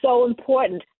seem so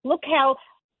important. Look how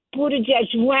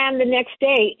Buttigieg ran the next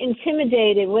day,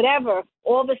 intimidated, whatever.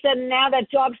 All of a sudden now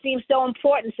that job seems so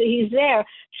important, so he's there.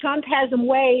 Trump has a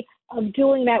way of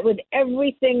doing that with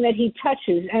everything that he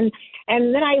touches. And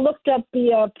then I looked up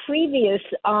the previous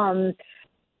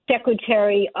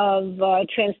Secretary of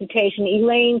Transportation,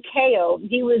 Elaine Chao.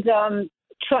 She was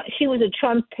a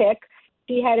Trump pick.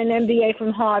 She had an MBA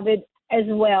from Harvard as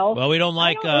well. Well, we don't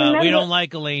like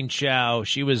Elaine Chao.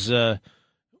 She was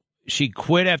she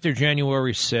quit after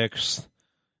January 6th.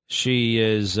 She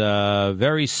is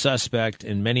very suspect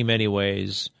in many, many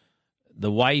ways. The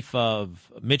wife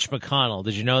of Mitch McConnell.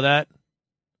 Did you know that?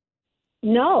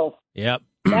 No. Yep.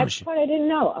 That's what I didn't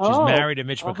know. She's married to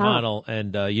Mitch McConnell,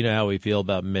 and you know how we feel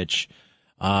about Mitch.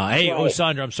 Hey, right.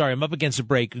 Sandra, I'm sorry. I'm up against a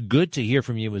break. Good to hear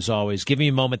from you, as always. Give me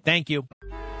a moment. Thank you.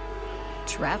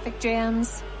 Traffic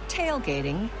jams,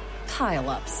 tailgating,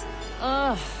 pile-ups.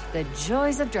 Ugh, the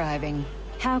joys of driving.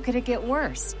 How could it get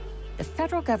worse? The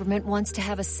federal government wants to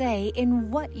have a say in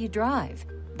what you drive.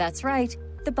 That's right.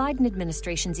 The Biden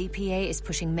administration's EPA is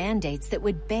pushing mandates that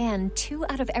would ban 2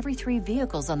 out of every 3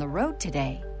 vehicles on the road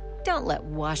today. Don't let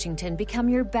Washington become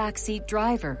your backseat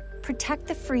driver. Protect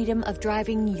the freedom of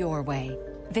driving your way.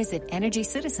 Visit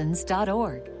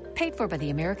EnergyCitizens.org. Paid for by the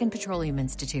American Petroleum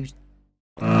Institute.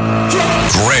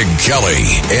 Greg Kelly,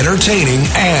 entertaining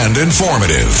and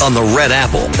informative on the Red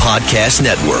Apple Podcast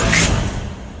Network.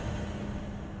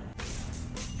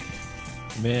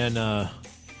 Man,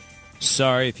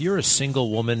 sorry, if you're a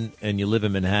single woman and you live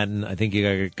in Manhattan, I think you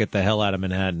gotta get the hell out of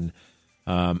Manhattan.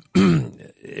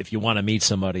 If you want to meet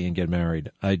somebody and get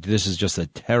married, this is just a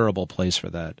terrible place for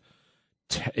that.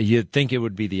 You'd think it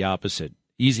would be the opposite.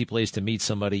 Easy place to meet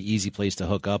somebody, easy place to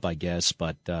hook up, I guess.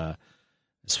 But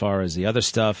as far as the other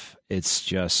stuff, it's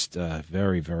just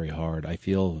very, very hard. I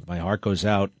feel my heart goes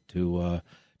out to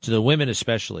the women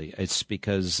especially. It's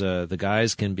because the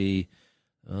guys can be,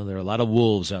 there are a lot of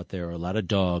wolves out there, a lot of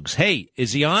dogs. Hey,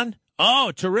 is he on?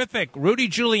 Oh, terrific. Rudy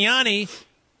Giuliani,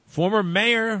 former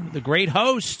mayor, the great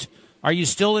host. Are you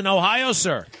still in Ohio,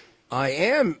 sir? I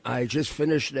am. I just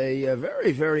finished a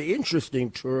very, very interesting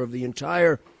tour of the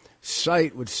entire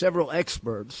site with several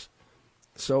experts,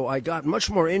 so I got much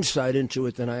more insight into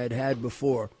it than I had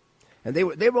before. And they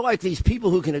were like these people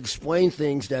who can explain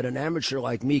things that an amateur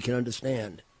like me can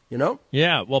understand, you know?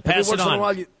 Yeah, well, pass it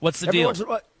on. What's the deal?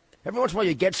 Every once in a while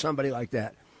you get somebody like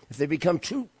that. If they become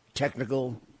too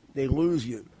technical, they lose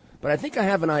you. But I think I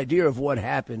have an idea of what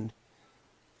happened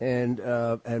and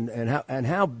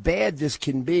how bad this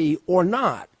can be or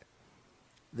not.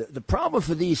 The problem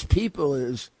for these people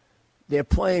is they're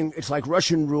playing, it's like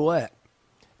Russian roulette.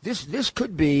 This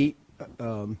could be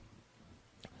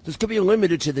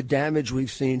limited to the damage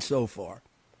we've seen so far.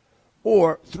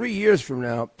 Or 3 years from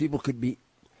now, people could be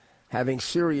having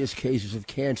serious cases of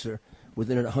cancer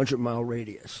within a 100-mile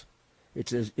radius.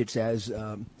 It's as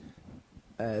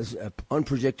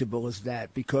unpredictable as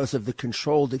that because of the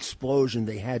controlled explosion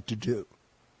they had to do.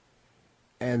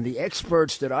 And the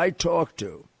experts that I talked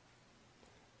to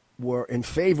were in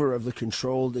favor of the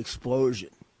controlled explosion,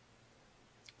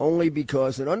 only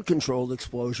because an uncontrolled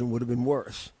explosion would have been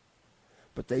worse.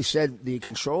 But they said the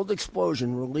controlled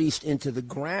explosion released into the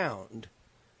ground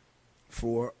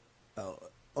for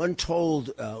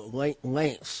untold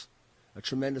lengths a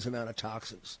tremendous amount of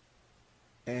toxins.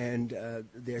 And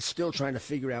they're still trying to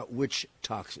figure out which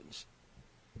toxins.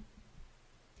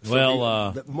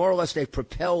 So more or less they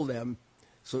propel them.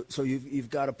 So you've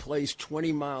got a place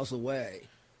 20 miles away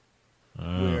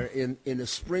where in the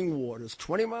spring waters,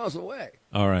 20 miles away,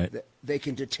 all right, they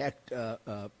can detect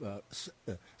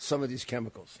some of these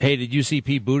chemicals. Hey, did you see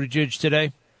Pete Buttigieg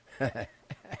today?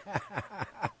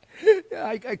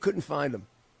 I couldn't find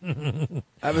him.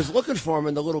 I was looking for him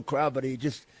in the little crowd, but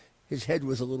his head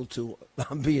was a little too.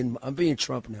 I'm being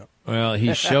Trump now. Well,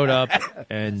 he showed up,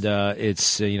 and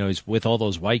it's he's with all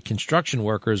those white construction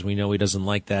workers. We know he doesn't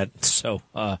like that. So,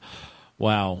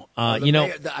 wow.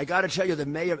 Mayor, I got to tell you, the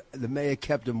mayor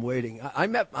kept him waiting. I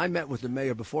met with the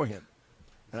mayor before him,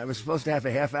 and I was supposed to have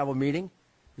a half-hour meeting.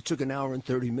 It took an hour and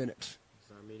 30 minutes.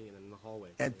 Our meeting in the hallway.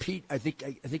 And Pete, I think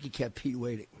he kept Pete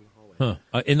waiting. Huh.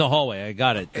 In the hallway, I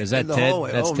got it. Is that Ted?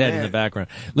 Hallway. That's Ted in the background.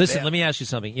 Listen, let me ask you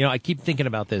something. I keep thinking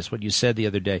about this, what you said the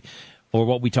other day, or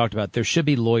what we talked about. There should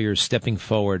be lawyers stepping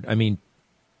forward. I mean,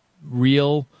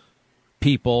 real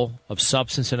people of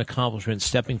substance and accomplishment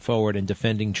stepping forward and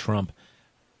defending Trump,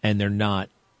 and they're not,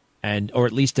 or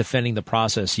at least defending the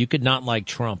process. You could not like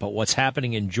Trump, but what's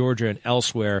happening in Georgia and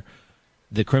elsewhere,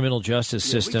 the criminal justice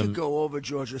system. We could go over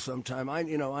Georgia sometime. I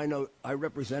know I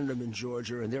represented them in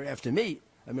Georgia, and they're after me.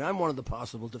 I mean, I'm one of the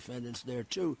possible defendants there,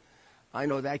 too. I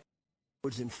know that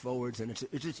backwards and forwards, and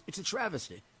it's a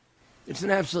travesty. It's an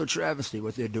absolute travesty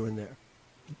what they're doing there.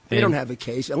 They don't have a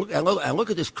case. And look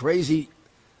at this crazy.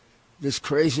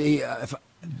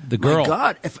 The girl. My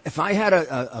God, if I had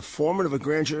a foreman of a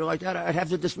grand jury like that, I'd have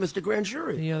to dismiss the grand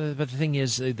jury. Yeah, but the thing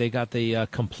is, they got the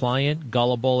compliant,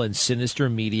 gullible, and sinister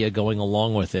media going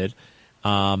along with it.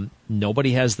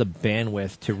 Nobody has the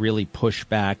bandwidth to really push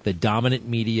back. The dominant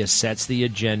media sets the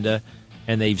agenda,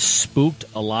 and they've spooked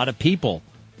a lot of people.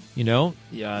 They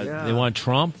want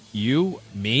Trump, you,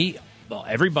 me, well,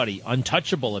 everybody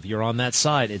untouchable if you're on that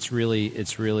side. It's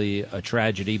really a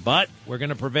tragedy, but we're going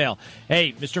to prevail.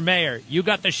 Hey, Mr. Mayor, you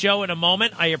got the show in a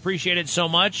moment. I appreciate it so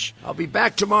much. I'll be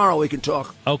back tomorrow. We can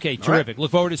talk. Okay, terrific. Right.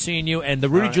 Look forward to seeing you. And the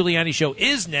Rudy Giuliani Show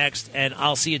is next, and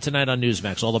I'll see you tonight on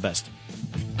Newsmax. All the best.